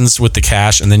Jackson's with the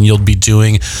cash, and then you'll be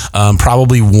doing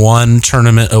probably one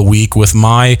tournament a week with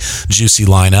my juicy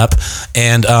lineup.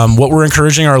 And what we're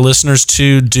encouraging our listeners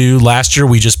to do, last year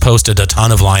we just posted a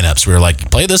ton of lineups. We were like,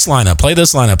 play this lineup, play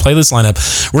this lineup, play this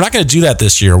lineup. We're not going to do that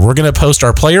this year. We're going to post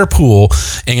our player pool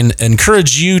and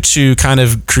encourage you to kind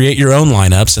of create your own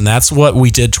lineups. And that's what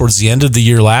we did towards the end of the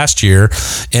year last year.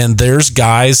 And there's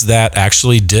guys that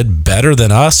actually did better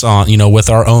than us on, with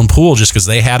our own pool, just because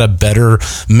they had a better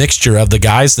mixture of the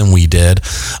guys than we did.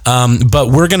 But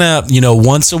we're going to,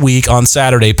 once a week on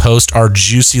Saturday, post our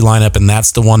juicy lineup, and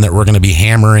that's the one that we're going to be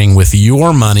hammering with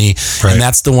your money. Right. And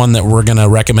that's the one that we're going to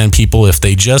recommend people, if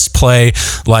they just play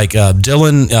like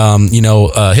Dylan,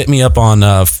 hit me up on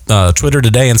Twitter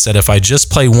today and said, if I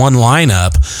just play one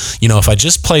lineup, if I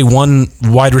just play one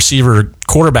wide receiver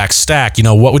quarterback stack,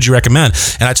 what would you recommend?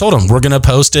 And I told him, we're going to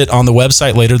post it on the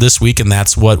website later this week, and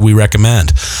that's what we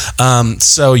recommend.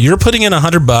 So you're putting in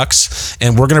 $100,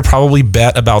 and we're going to probably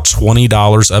bet about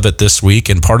 $20 of it this week,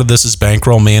 and part of this is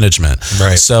bankroll management.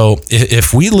 Right. So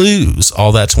if we lose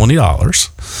all that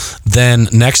 $20, then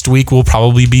next week we'll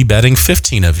probably be betting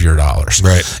 $15 of your dollars.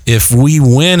 Right. If we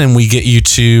win and we get you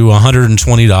to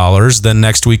 $120, then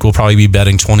next week we'll probably be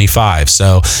betting $25.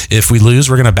 So if we lose,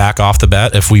 we're going to back off the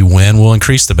bet. If we win, we'll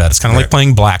increase the bet. It's kind of like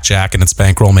playing blackjack, and it's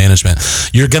bankroll management.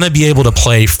 You're going to be able to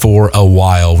play for a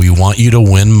while. We want you to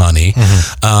win money,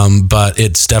 but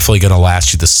it's definitely going to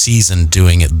last you the season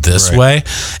doing it this way.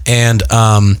 And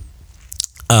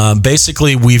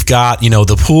basically we've got,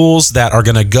 the pools that are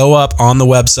going to go up on the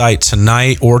website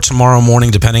tonight or tomorrow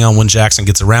morning, depending on when Jackson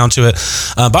gets around to it.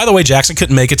 By the way, Jackson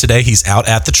couldn't make it today. He's out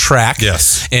at the track.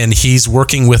 Yes. And he's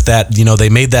working with that, they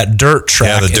made that dirt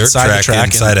track. Yeah, the dirt track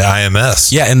inside of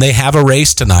IMS. Yeah, and they have a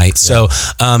race tonight. So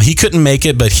he couldn't make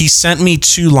it, but he sent me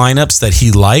 2 lineups that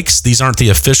he likes. These aren't the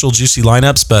official Juicy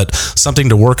lineups, but something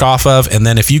to work off of. And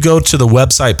then if you go to the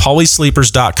website,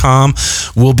 pollysleepers.com,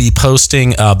 we'll be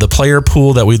posting the player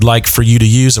pool that we'd like for you to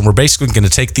use. And we're basically going to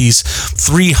take these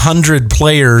 300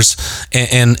 players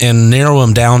and narrow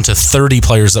them down to 30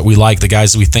 players that we like, the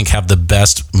guys that we think have the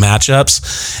best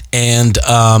matchups.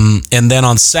 And then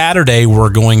on Saturday, we're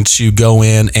going to go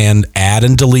in and add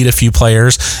and delete a few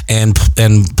players and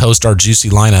post our Juicy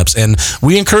lineups. And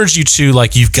we encourage you to,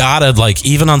 you've got to,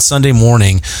 even on Sunday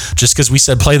morning, just because we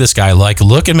said play this guy,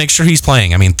 look and make sure he's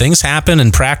playing. I mean, things happen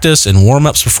in practice and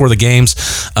warm-ups before the games.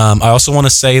 I also want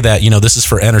to say that, this is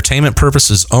for entertainment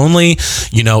purposes only.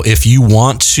 If you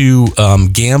want to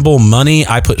gamble money,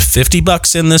 I put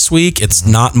 $50 in this week. It's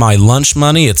not my lunch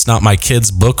money. It's not my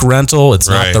kids' book rental. It's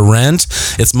not the rent.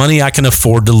 It's money I can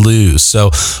afford to lose. So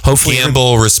hopefully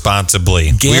gamble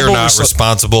responsibly. We are not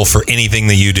responsible for anything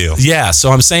that you do. Yeah.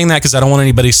 So I'm saying that because I don't want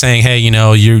anybody saying, hey,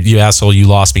 you asshole, you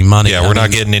lost me money. Yeah, we're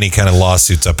not getting any kind of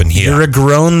lawsuits up in here. You're a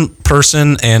grown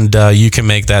person and you can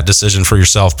make that decision for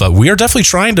yourself. But we are definitely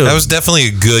trying to. That was definitely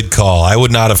a good call. I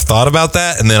would not have thought about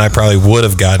that, and then I probably would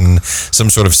have gotten some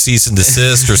sort of cease and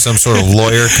desist or some sort of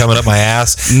lawyer coming up my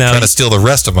ass trying to steal the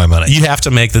rest of my money. You have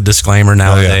to make the disclaimer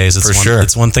nowadays.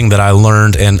 It's one thing that I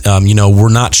learned, and we're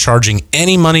not charging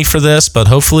any money for this, but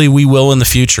hopefully we will in the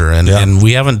future. And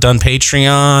we haven't done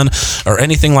Patreon or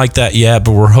anything like that yet,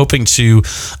 but we're hoping to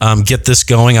get this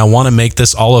going. I want to make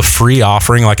this all a free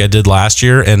offering like I did last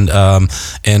year, and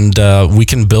we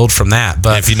can build from that.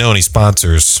 But if you know any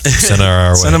sponsors, send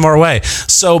them our way.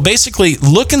 So basically,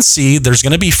 look and see. There's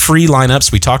going to be free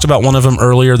lineups. We talked about one of them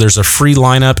earlier. There's a free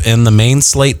lineup in the main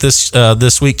slate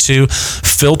this week too.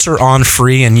 Filter on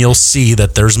free, and you'll see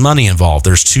that there's money involved.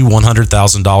 There's 2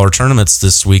 $100,000 tournaments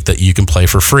this week that you can play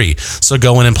for free. So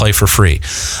go in and play for free.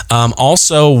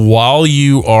 Also, while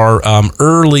you are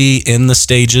early in the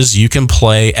stages, you can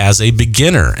play as a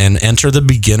beginner and enter the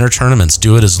beginner tournaments.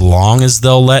 Do it as long as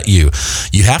they'll let you.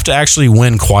 You have to actually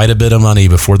win quite a bit of money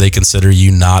before they consider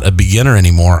you not a beginner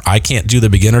anymore. I can't do the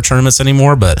beginner tournaments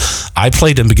anymore, but I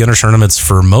played in beginner tournaments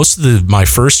for most of my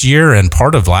first year and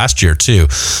part of last year too.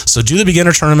 So do the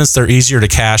beginner tournaments. They're easier to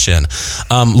cash in.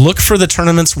 Look for the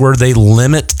tournaments where they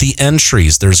limit the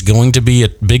entries. There's going to be a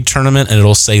big tournament and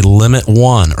it'll say limit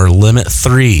 1 or limit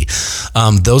 3.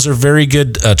 Those are very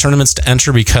good tournaments to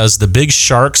enter because the big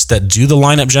sharks that do the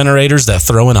lineup generators that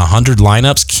throw in 100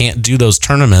 lineups can't do those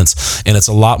tournaments, and it's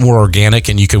a lot more organic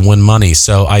and you can win money.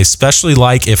 So I especially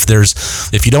like if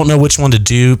you don't know which one to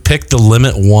do, pick the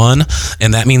limit 1,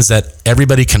 and that means that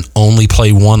everybody can only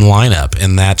play one lineup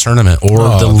in that tournament, or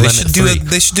the limit 3.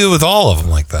 They should do it with all of them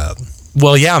like that.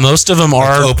 Well, yeah, most of them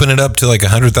are. Open it up to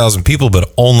 100,000 people,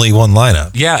 but only one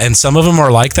lineup. Yeah, and some of them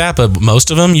are like that, but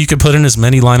most of them you can put in as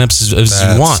many lineups as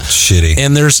you want. Shitty.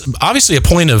 And there's obviously a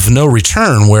point of no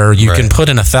return where you can put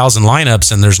in 1,000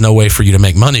 lineups and there's no way for you to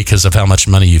make money because of how much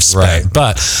money you've spent. Right.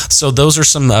 But so those are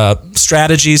some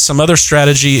strategies. Some other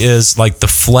strategy is like the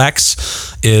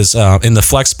flex is in the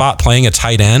flex spot playing a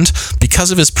tight end because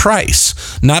of his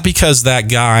price, not because that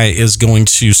guy is going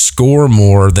to score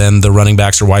more than the running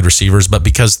backs or wide receivers, but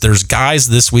because there's guys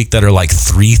this week that are like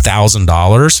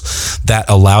 $3,000 that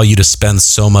allow you to spend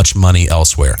so much money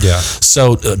elsewhere. Yeah.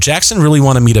 So Jackson really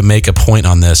wanted me to make a point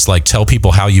on this, tell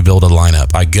people how you build a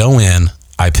lineup. I go in,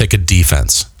 I pick a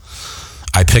defense,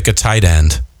 I pick a tight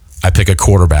end, I pick a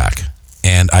quarterback,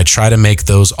 and I try to make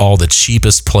those all the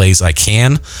cheapest plays I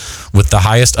can with the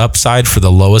highest upside for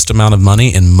the lowest amount of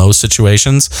money in most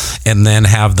situations, and then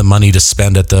have the money to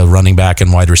spend at the running back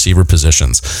and wide receiver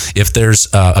positions. If there's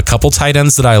a couple tight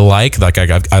ends that I like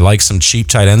I like some cheap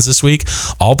tight ends this week,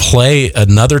 I'll play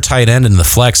another tight end in the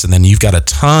flex, and then you've got a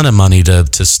ton of money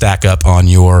to stack up on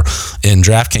in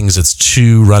DraftKings. It's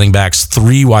 2 running backs,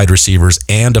 3 wide receivers,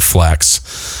 and a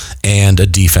flex. And a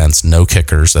defense, no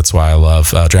kickers. That's why I love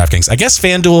DraftKings. I guess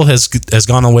FanDuel has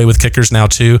gone away with kickers now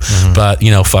too, but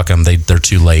fuck them. They're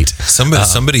too late.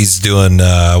 Somebody's doing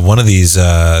one of these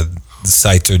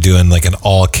sites are doing an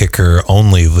all kicker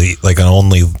only league, an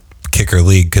only kicker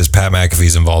league because Pat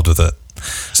McAfee's involved with it.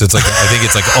 So it's like, I think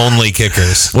it's like only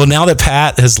kickers. Well, now that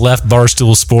Pat has left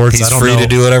Barstool Sports, He's I don't free know to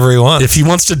do whatever he wants. if he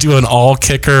wants to do an all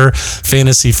kicker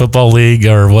fantasy football league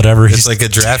or whatever. It's like a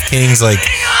DraftKings, like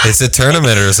it's a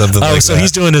tournament or something like that. So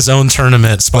he's doing his own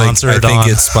tournament sponsored. I think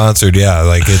it's sponsored. Yeah,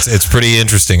 like it's pretty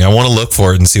interesting. I want to look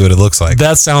for it and see what it looks like.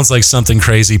 That sounds like something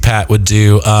crazy Pat would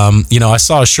do. I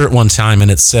saw a shirt one time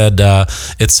and it said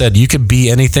you could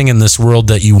be anything in this world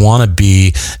that you want to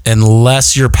be,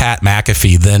 unless you're Pat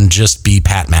McAfee, then just be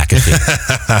Pat McAfee.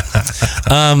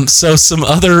 So some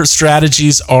other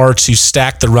strategies are to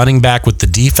stack the running back with the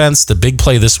defense. The big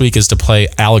play this week is to play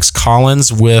Alex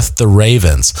Collins with the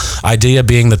Ravens. Idea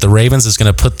being that the Ravens is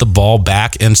going to put the ball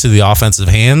back into the offensive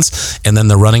hands, and then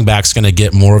the running back's going to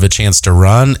get more of a chance to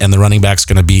run, and the running back's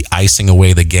going to be icing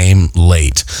away the game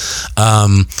late.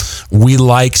 We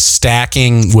like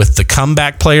stacking with the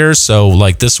comeback players. So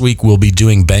like this week we'll be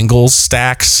doing Bengals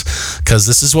stacks, because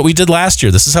this is what we did last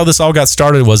year. This is how this all got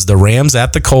started, was the Rams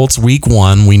at the Colts week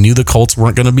 1. We knew the Colts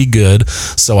weren't going to be good,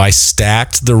 so I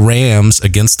stacked the Rams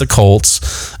against the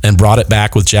Colts and brought it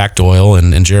back with Jack Doyle,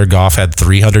 and Jared Goff had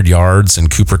 300 yards, and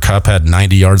Cooper Kupp had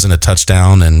 90 yards and a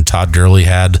touchdown, and Todd Gurley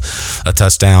had a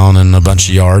touchdown and a bunch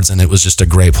of yards, and it was just a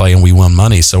great play, and we won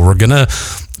money. So we're going to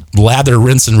lather,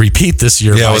 rinse, and repeat this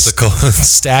year by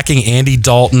stacking Andy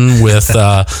Dalton with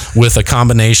a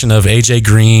combination of AJ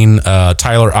Green,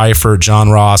 Tyler Eifert, John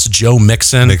Ross, Joe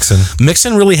Mixon.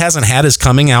 Mixon really hasn't had his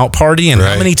coming out party, and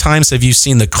how many times have you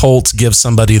seen the Colts give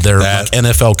somebody their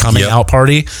NFL coming out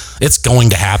party? It's going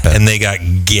to happen. And they got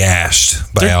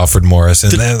gashed by Alfred Morris,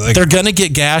 and they're going to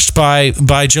get gashed by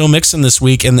Joe Mixon this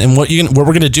week. And what we're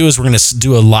going to do is we're going to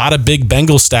do a lot of big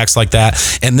Bengal stacks like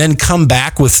that, and then come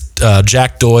back with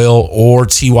Jack Doyle or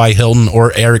T.Y. Hilton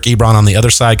or Eric Ebron on the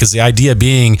other side, because the idea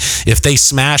being, if they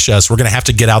smash us, we're going to have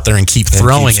to get out there and keep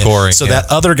throwing it, so that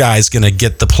other guy's going to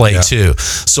get the play too.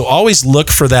 So always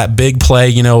look for that big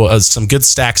play. Some good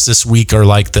stacks this week are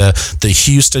like the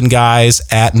Houston guys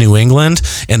at New England,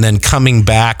 and then coming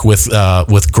back with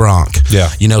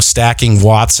Gronk. Stacking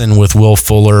Watson with Will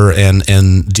Fuller and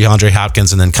DeAndre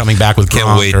Hopkins, and then coming back with Gronk.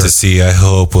 Can't wait to see. I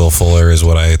hope Will Fuller is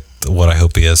what I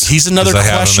hope he is. He's another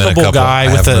questionable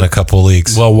guy with a couple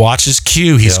leagues. Well, watch his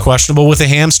cue. He's questionable with a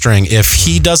hamstring. If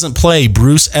he doesn't play,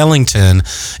 Bruce Ellington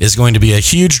is going to be a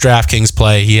huge DraftKings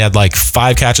play. He had like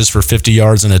 5 catches for 50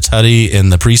 yards and a tutty in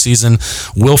the preseason.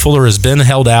 Will Fuller has been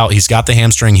held out. He's got the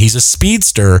hamstring. He's a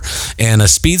speedster, and a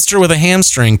speedster with a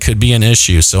hamstring could be an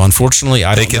issue. So unfortunately,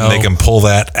 They can pull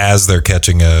that as they're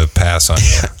catching a pass on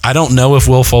you. I don't know if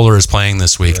Will Fuller is playing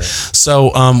this week. Right.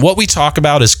 So what we talk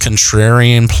about is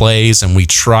contrarian plays, and we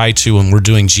try to, when we're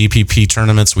doing GPP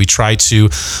tournaments, we try to,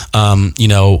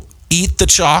 eat the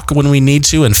chalk when we need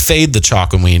to and fade the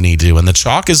chalk when we need to. And the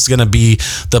chalk is going to be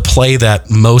the play that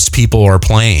most people are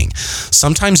playing.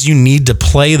 Sometimes you need to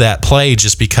play that play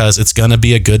just because it's going to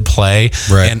be a good play.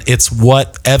 Right. And it's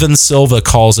what Evan Silva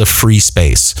calls a free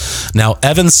space. Now,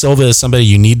 Evan Silva is somebody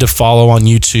you need to follow on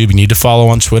YouTube. You need to follow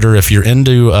on Twitter. If you're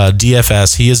into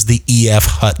DFS, he is the E.F.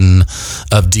 Hutton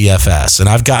of DFS. And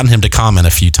I've gotten him to comment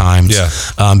a few times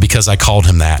because I called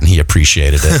him that and he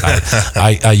appreciated it.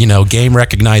 I game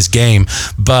recognized game.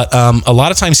 But a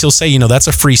lot of times he'll say, that's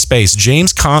a free space.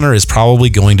 James Conner is probably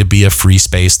going to be a free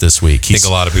space this week. I think a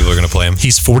lot of people are going to play him.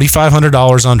 He's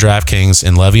 $4,500 on DraftKings,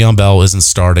 and Le'Veon Bell isn't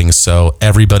starting, so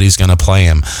everybody's going to play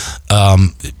him.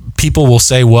 People will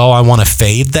say, well, I want to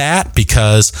fade that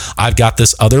because I've got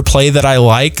this other play that I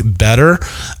like better.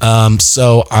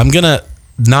 So I'm going to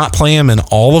not play him in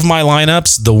all of my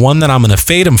lineups. The one that I'm going to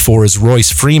fade him for is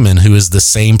Royce Freeman, who is the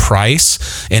same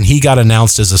price, and he got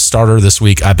announced as a starter this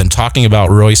week. I've been talking about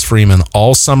Royce Freeman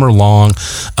all summer long.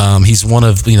 He's one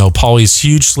of Paulie's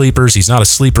huge sleepers. He's not a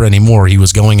sleeper anymore. He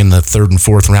was going in the 3rd and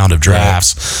 4th round of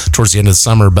drafts towards the end of the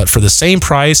summer. But for the same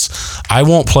price, I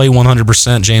won't play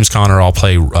 100% James Conner. I'll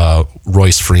play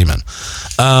Royce Freeman.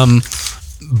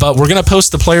 But we're going to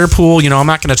post the player pool. I'm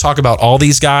not going to talk about all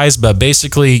these guys, but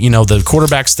basically, the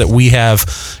quarterbacks that we have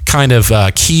kind of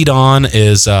keyed on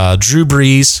is Drew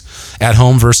Brees at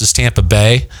home versus Tampa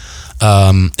Bay.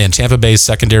 And Tampa Bay's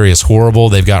secondary is horrible.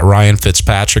 They've got Ryan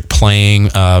Fitzpatrick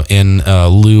playing in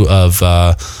lieu of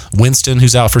Winston,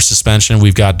 who's out for suspension.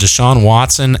 We've got Deshaun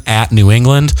Watson at New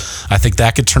England. I think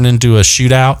that could turn into a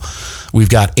shootout. We've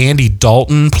got Andy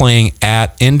Dalton playing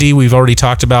at Indy. We've already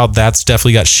talked about that's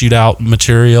definitely got shootout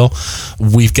material.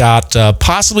 We've got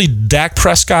possibly Dak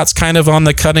Prescott's kind of on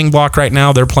the cutting block right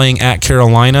now. They're playing at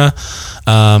Carolina.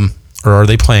 Or are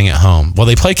they playing at home? Well,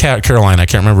 they play Carolina. I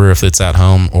can't remember if it's at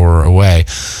home or away.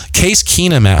 Case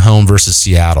Keenum at home versus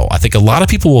Seattle. I think a lot of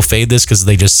people will fade this because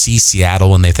they just see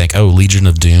Seattle and they think, oh, Legion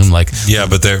of Doom.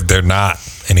 But they're not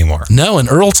anymore. No, and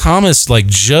Earl Thomas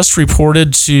just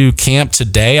reported to camp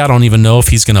today. I don't even know if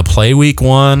he's going to play week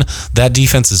 1. That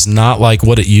defense is not like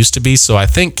what it used to be. So I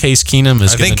think Case Keenum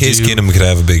is. I think Case Keenum could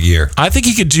have a big year. I think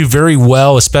he could do very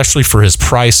well, especially for his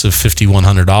price of $5,100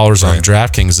 on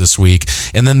DraftKings this week.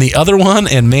 And then the other one,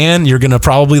 and man, you're going to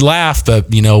probably laugh, but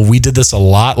we did this a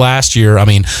lot last year. I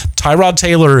mean, Tyrod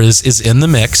Taylor is in the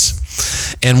mix.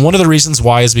 And one of the reasons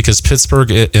why is because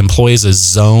Pittsburgh employs a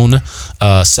zone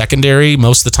secondary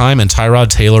most of the time, and Tyrod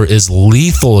Taylor is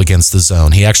lethal against the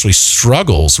zone. He actually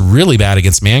struggles really bad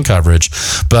against man coverage.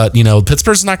 But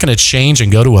Pittsburgh's not going to change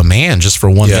and go to a man just for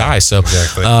one guy. So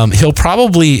exactly. He'll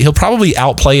probably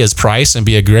outplay his price and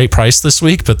be a great price this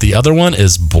week. But the other one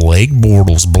is Blake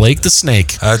Bortles, Blake the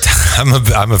Snake.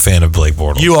 I'm a fan of Blake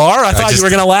Bortles. You are? I thought you were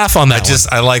going to laugh on that.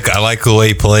 I like the way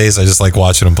he plays. I just like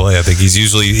watching him play. I think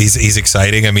he's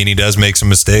exciting. I mean, he does make some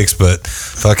mistakes, but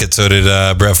fuck it, so did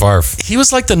Brett Favre. He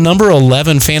was like the number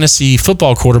 11 fantasy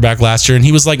football quarterback last year, and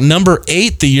he was like number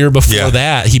 8 the year before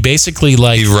that. He basically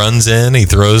he runs in, he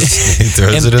throws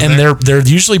it in and there. they're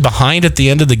usually behind at the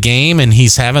end of the game, and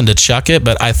he's having to chuck it.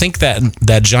 But I think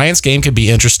that Giants game could be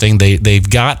interesting. They've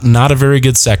got not a very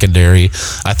good secondary.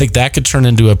 I think that could turn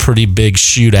into a pretty big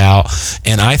shootout,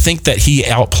 and I think that he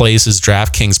outplays his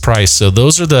DraftKings price. So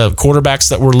those are the quarterbacks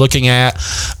that we're looking at.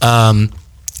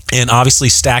 And obviously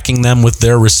stacking them with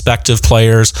their respective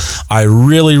players. I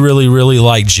really, really, really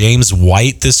like James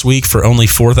White this week for only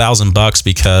 $4,000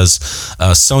 because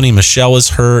Sony Michel is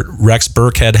hurt. Rex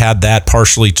Burkhead had that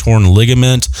partially torn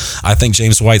ligament. I think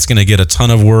James White's going to get a ton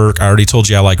of work. I already told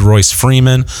you I like Royce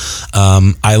Freeman.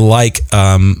 I like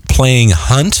playing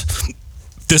Hunt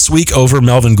this week over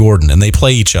Melvin Gordon, and they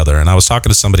play each other. And I was talking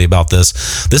to somebody about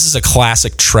this. This is a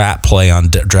classic trap play on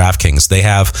DraftKings. They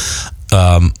have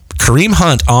Kareem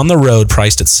Hunt on the road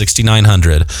priced at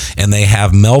 $6,900, and they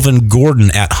have Melvin Gordon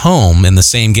at home in the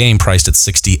same game priced at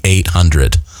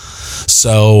 $6,800.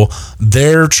 So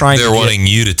they're wanting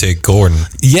you to take Gordon.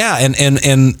 Yeah, and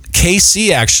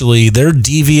KC actually, their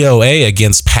DVOA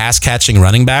against pass catching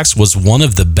running backs was one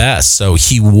of the best. So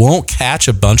he won't catch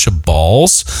a bunch of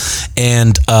balls.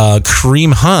 And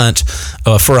Kareem Hunt,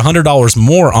 for $100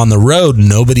 more on the road,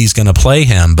 nobody's going to play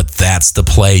him. But that's the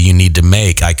play you need to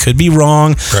make. I could be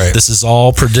wrong. Right. This is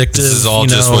all predictive. This is all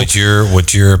just what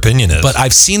your opinion is. But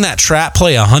I've seen that trap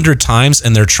play 100 times,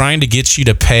 and they're trying to get you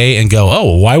to pay and go,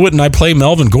 oh, why wouldn't I play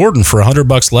Melvin Gordon for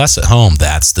 $100 less at home?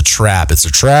 That's the trap. It's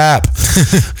a trap.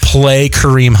 Play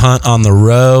Kareem Hunt on the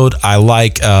road. I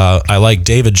like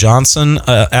David Johnson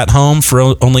at home for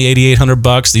only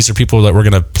 $8,800. These are people that we're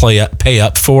going to pay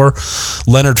up for.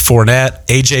 Leonard Fournette,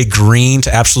 AJ Green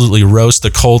to absolutely roast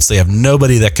the Colts. They have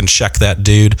nobody that can check that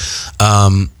dude.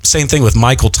 Same thing with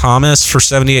Michael Thomas for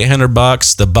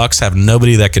 $7,800. The Bucks have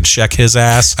nobody that can check his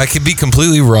ass. I could be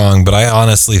completely wrong, but I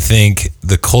honestly think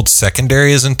the Colts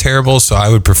secondary isn't terrible, so I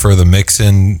would prefer the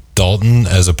Mixon Dalton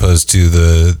as opposed to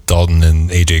the Dalton and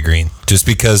AJ Green. Just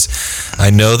because I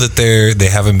know that they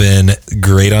haven't been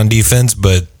great on defense,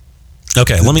 but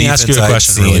okay, let me ask you a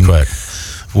question really quick.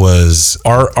 Was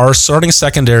our starting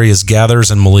secondary is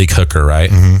Gathers and Malik Hooker, right?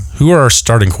 Mm-hmm. Who are our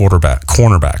starting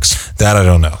cornerbacks? That I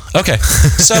don't know. Okay,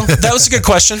 so that was a good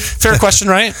question. Fair question,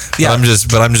 right? Yeah.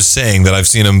 But I'm just saying that I've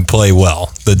seen them play well.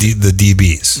 The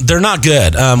DBs. They're not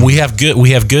good. We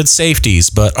have good safeties,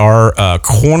 but our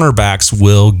cornerbacks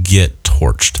will get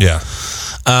torched. Yeah.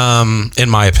 In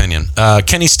my opinion,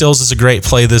 Kenny Stills is a great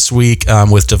play this week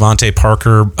with Devontae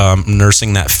Parker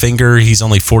nursing that finger. He's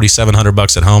only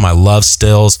 $4,700 at home. I love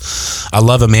Stills. I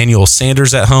love Emmanuel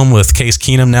Sanders at home with Case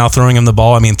Keenum now throwing him the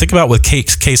ball. I mean, think about what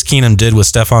Case Keenum did with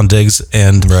Stephon Diggs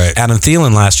and Adam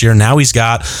Thielen last year. Now he's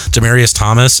got Demaryius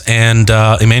Thomas and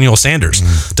Emmanuel Sanders.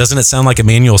 Mm-hmm. Doesn't it sound like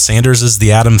Emmanuel Sanders is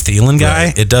the Adam Thielen guy?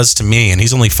 Right. It does to me, and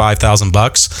he's only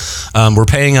 $5,000. We're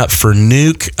paying up for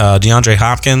Nuke, DeAndre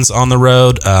Hopkins on the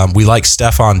road. We like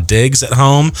Stephon Diggs at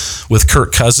home with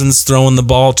Kirk Cousins throwing the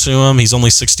ball to him. He's only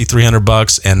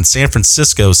 $6,300, and San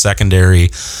Francisco secondary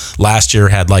last year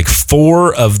had like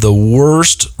 4 of the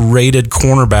worst rated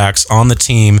cornerbacks on the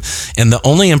team, and the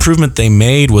only improvement they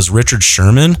made was Richard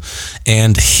Sherman,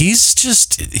 and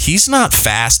he's not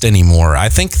fast anymore. I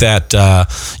think that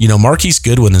Marquise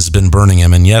Goodwin has been burning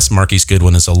him, and yes, Marquise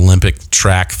Goodwin is Olympic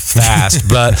track fast,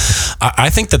 but I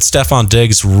think that Stephon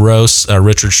Diggs roasts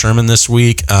Richard Sherman this week.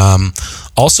 week.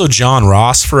 Also, John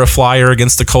Ross for a flyer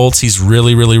against the Colts. He's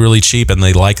really, really, really cheap, and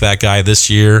they like that guy this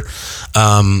year.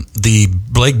 The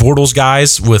Blake Bortles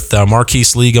guys with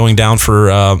Marquise Lee going down for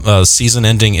a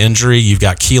season-ending injury. You've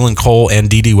got Keelan Cole and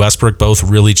D.D. Westbrook, both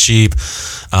really cheap.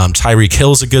 Tyreek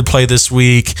Hill's a good play this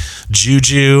week.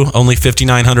 Juju, only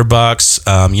 $5,900.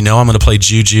 I'm going to play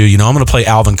Juju. I'm going to play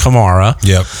Alvin Kamara.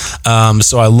 Yep.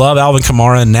 So I love Alvin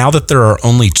Kamara. And now that there are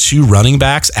only 2 running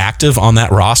backs active on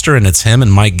that roster, and it's him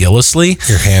and Mike Gillislee.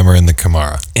 You're hammering the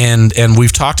Kamara. And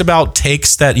we've talked about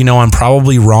takes that, I'm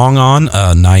probably wrong on,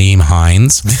 Nyheim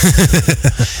Hines.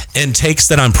 And takes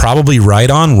that I'm probably right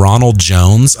on, Ronald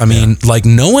Jones. I mean,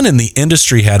 no one in the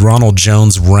industry had Ronald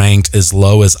Jones ranked as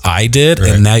low as I did.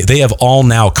 Right. And they have all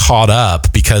now caught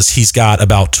up because he's got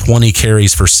about 20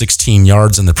 carries for 16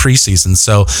 yards in the preseason.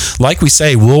 So like we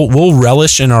say, we'll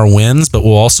relish in our wins, but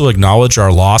we'll also acknowledge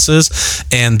our losses.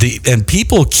 And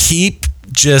people keep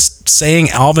just saying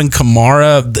Alvin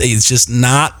Kamara, it's just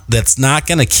that's not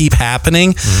going to keep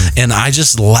happening. And I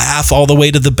just laugh all the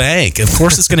way to the bank. Of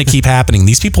course it's going to keep happening.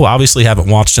 These people obviously haven't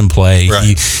watched him play.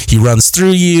 Right. He runs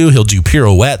through you. He'll do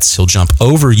pirouettes. He'll jump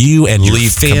over you and your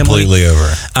family. Completely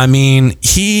over. I mean,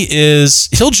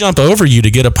 he'll jump over you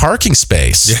to get a parking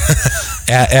space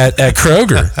at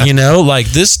Kroger.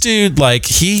 This dude,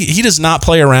 he does not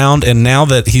play around. And now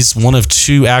that he's one of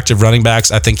 2 active running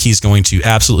backs, I think he's going to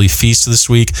absolutely feast this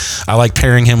week. I like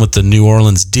pairing him with the New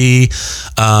Orleans D.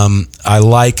 I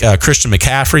like Christian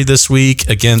McCaffrey this week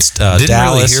against Dallas.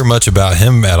 Didn't really hear much about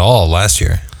him at all last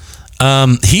year.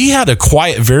 He had a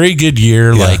very good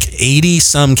year, 80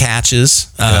 some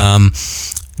catches.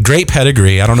 Great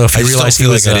pedigree. I don't know if you realize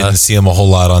I didn't see him a whole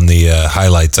lot on the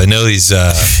highlights. I know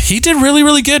he did really,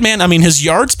 really good, man. I mean, his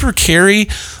yards per carry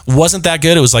wasn't that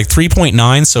good. It was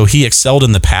 3.9, so he excelled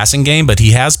in the passing game, but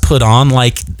he has put on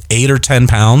 8 or 10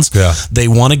 pounds. Yeah. They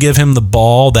want to give him the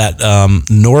ball that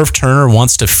Norv Turner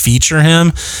wants to feature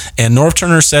him, and Norv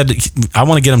Turner said, I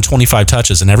want to get him 25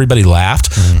 touches, and everybody laughed.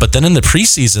 But then in the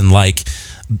preseason,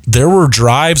 there were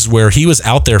drives where he was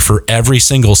out there for every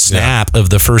single snap of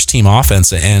the first team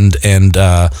offense, and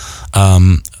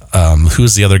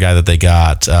who's the other guy that they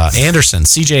got? Anderson,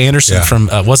 CJ Anderson from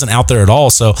wasn't out there at all.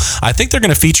 So I think they're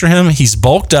going to feature him. He's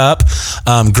bulked up,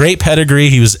 great pedigree.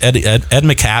 He was Ed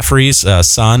McCaffrey's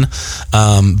son,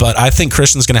 but I think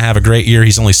Christian's going to have a great year.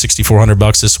 He's only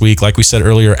 $6,400 this week. Like we said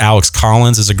earlier, Alex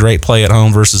Collins is a great play at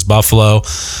home versus Buffalo.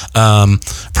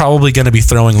 Probably going to be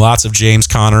throwing lots of James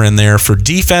Conner in there. For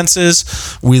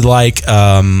defenses, we like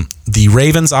the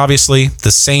Ravens, obviously,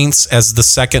 the Saints as the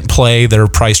second play. They're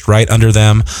priced right under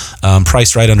them.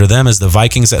 Priced right under them is the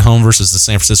Vikings at home versus the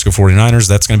San Francisco 49ers.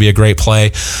 That's going to be a great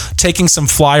play. Taking some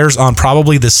flyers on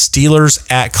probably the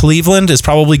Steelers at Cleveland is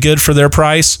probably good for their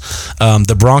price.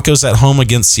 The Broncos at home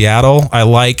against Seattle, I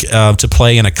like to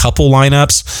play in a couple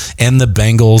lineups, and the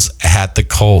Bengals at the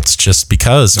Colts, just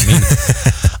because. I mean,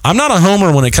 I'm not a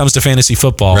homer when it comes to fantasy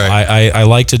football. Right. I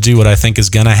like to do what I think is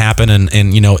going to happen, and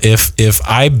if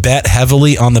I bet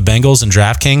heavily on the Bengals and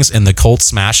DraftKings and the Colts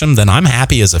smash them, then I'm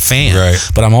happy as a fan. Right.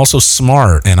 But I'm also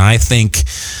smart, and I think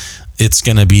it's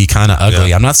going to be kind of ugly.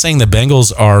 Yeah. I'm not saying the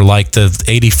Bengals are like the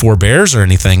 84 Bears or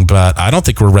anything, but I don't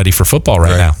think we're ready for football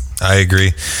right now. I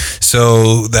agree.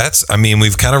 So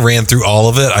we've kind of ran through all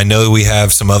of it. I know we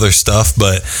have some other stuff,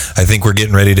 but I think we're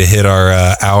getting ready to hit our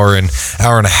hour and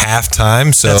a half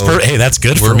time. So that's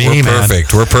good for me, man.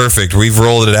 We're perfect. We've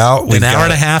rolled it out. An hour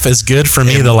and a half is good for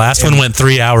me. The last one went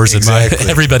 3 hours. Exactly. And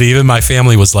everybody, even my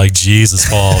family, was like, Jesus,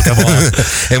 Paul, come on.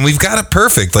 And we've got it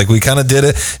perfect. We kind of did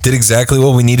exactly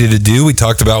what we needed to do. We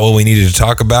talked about what we needed to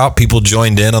talk about. People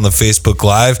joined in on the Facebook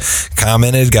Live,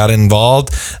 commented, got involved.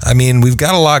 We've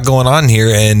got a lot going on here,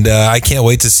 and I can't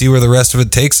wait to see where the rest of it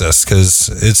takes us, because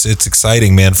it's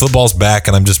exciting, man. Football's back,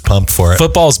 and I'm just pumped for it.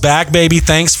 Football's back, baby.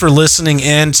 Thanks for listening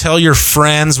in. Tell your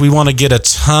friends. We want to get a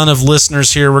ton of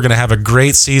listeners here. We're going to have a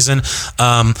great season.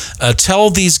 Tell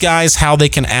these guys how they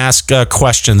can ask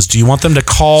questions. Do you want them to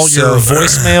call your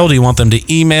voicemail? Do you want them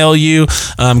to email you?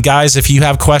 Guys, if you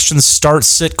have questions,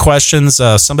 sit questions.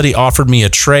 Somebody offered me a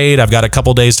trade. I've got a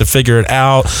couple days to figure it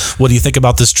out. What do you think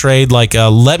about this trade?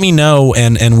 Let me know,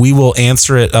 and we will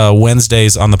answer it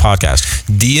Wednesdays on the podcast.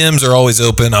 DMs are always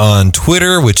open on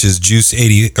Twitter, which is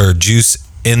Juice80 or Juice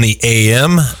in the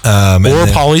AM. Or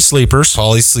Pauly Sleepers.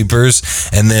 Pauly Sleepers.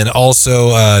 And then also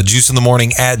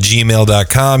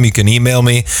juiceinthemorning@gmail.com. You can email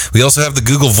me. We also have the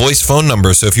Google Voice phone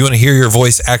number. So if you want to hear your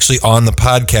voice actually on the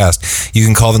podcast, you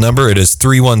can call the number. It is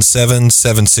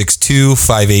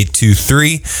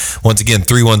 317-762-5823. Once again,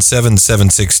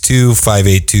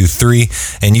 317-762-5823.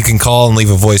 And you can call and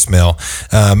leave a voicemail.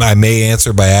 I may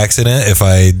answer by accident if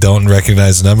I don't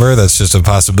recognize the number. That's just a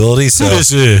possibility. So,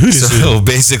 so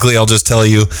basically, I'll just tell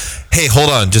you, hey, hold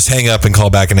on, just hang up and call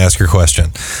back and ask your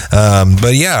question.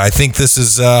 But yeah, I think this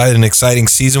is an exciting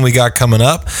season we got coming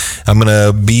up. I'm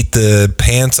gonna beat the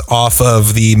pants off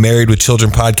of the Married with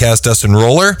Children podcast, Dustin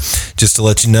Roller. Just to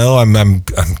let you know, I'm gonna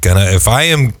if I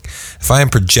am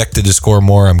projected to score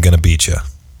more, I'm gonna beat you.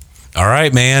 All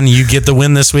right, man. You get the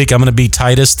win this week. I'm going to beat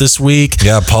Titus this week.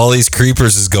 Yeah, Pauly's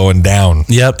Creepers is going down.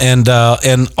 Yep, and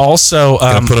also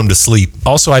gonna put him to sleep.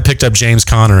 Also, I picked up James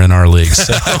Conner in our league.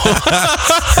 So.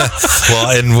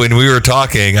 Well, and when we were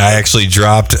talking, I actually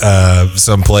dropped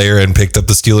some player and picked up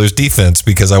the Steelers defense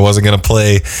because I wasn't going to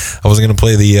play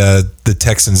the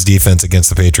Texans defense against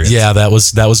the Patriots. Yeah, that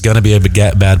was going to be a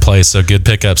bad play. So good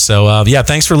pickup. So yeah,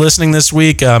 thanks for listening this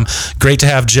week. Great to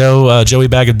have Joey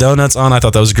Bag of Donuts on. I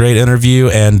thought that was a great interview.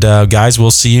 And guys,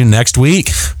 we'll see you next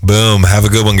week. Boom. Have a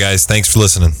good one, guys. Thanks for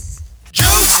listening.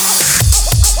 Just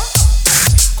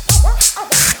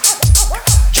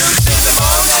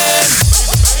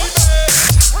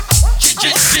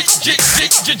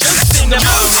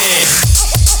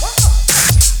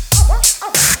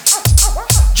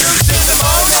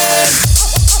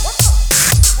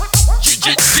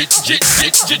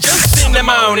in the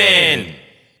morning.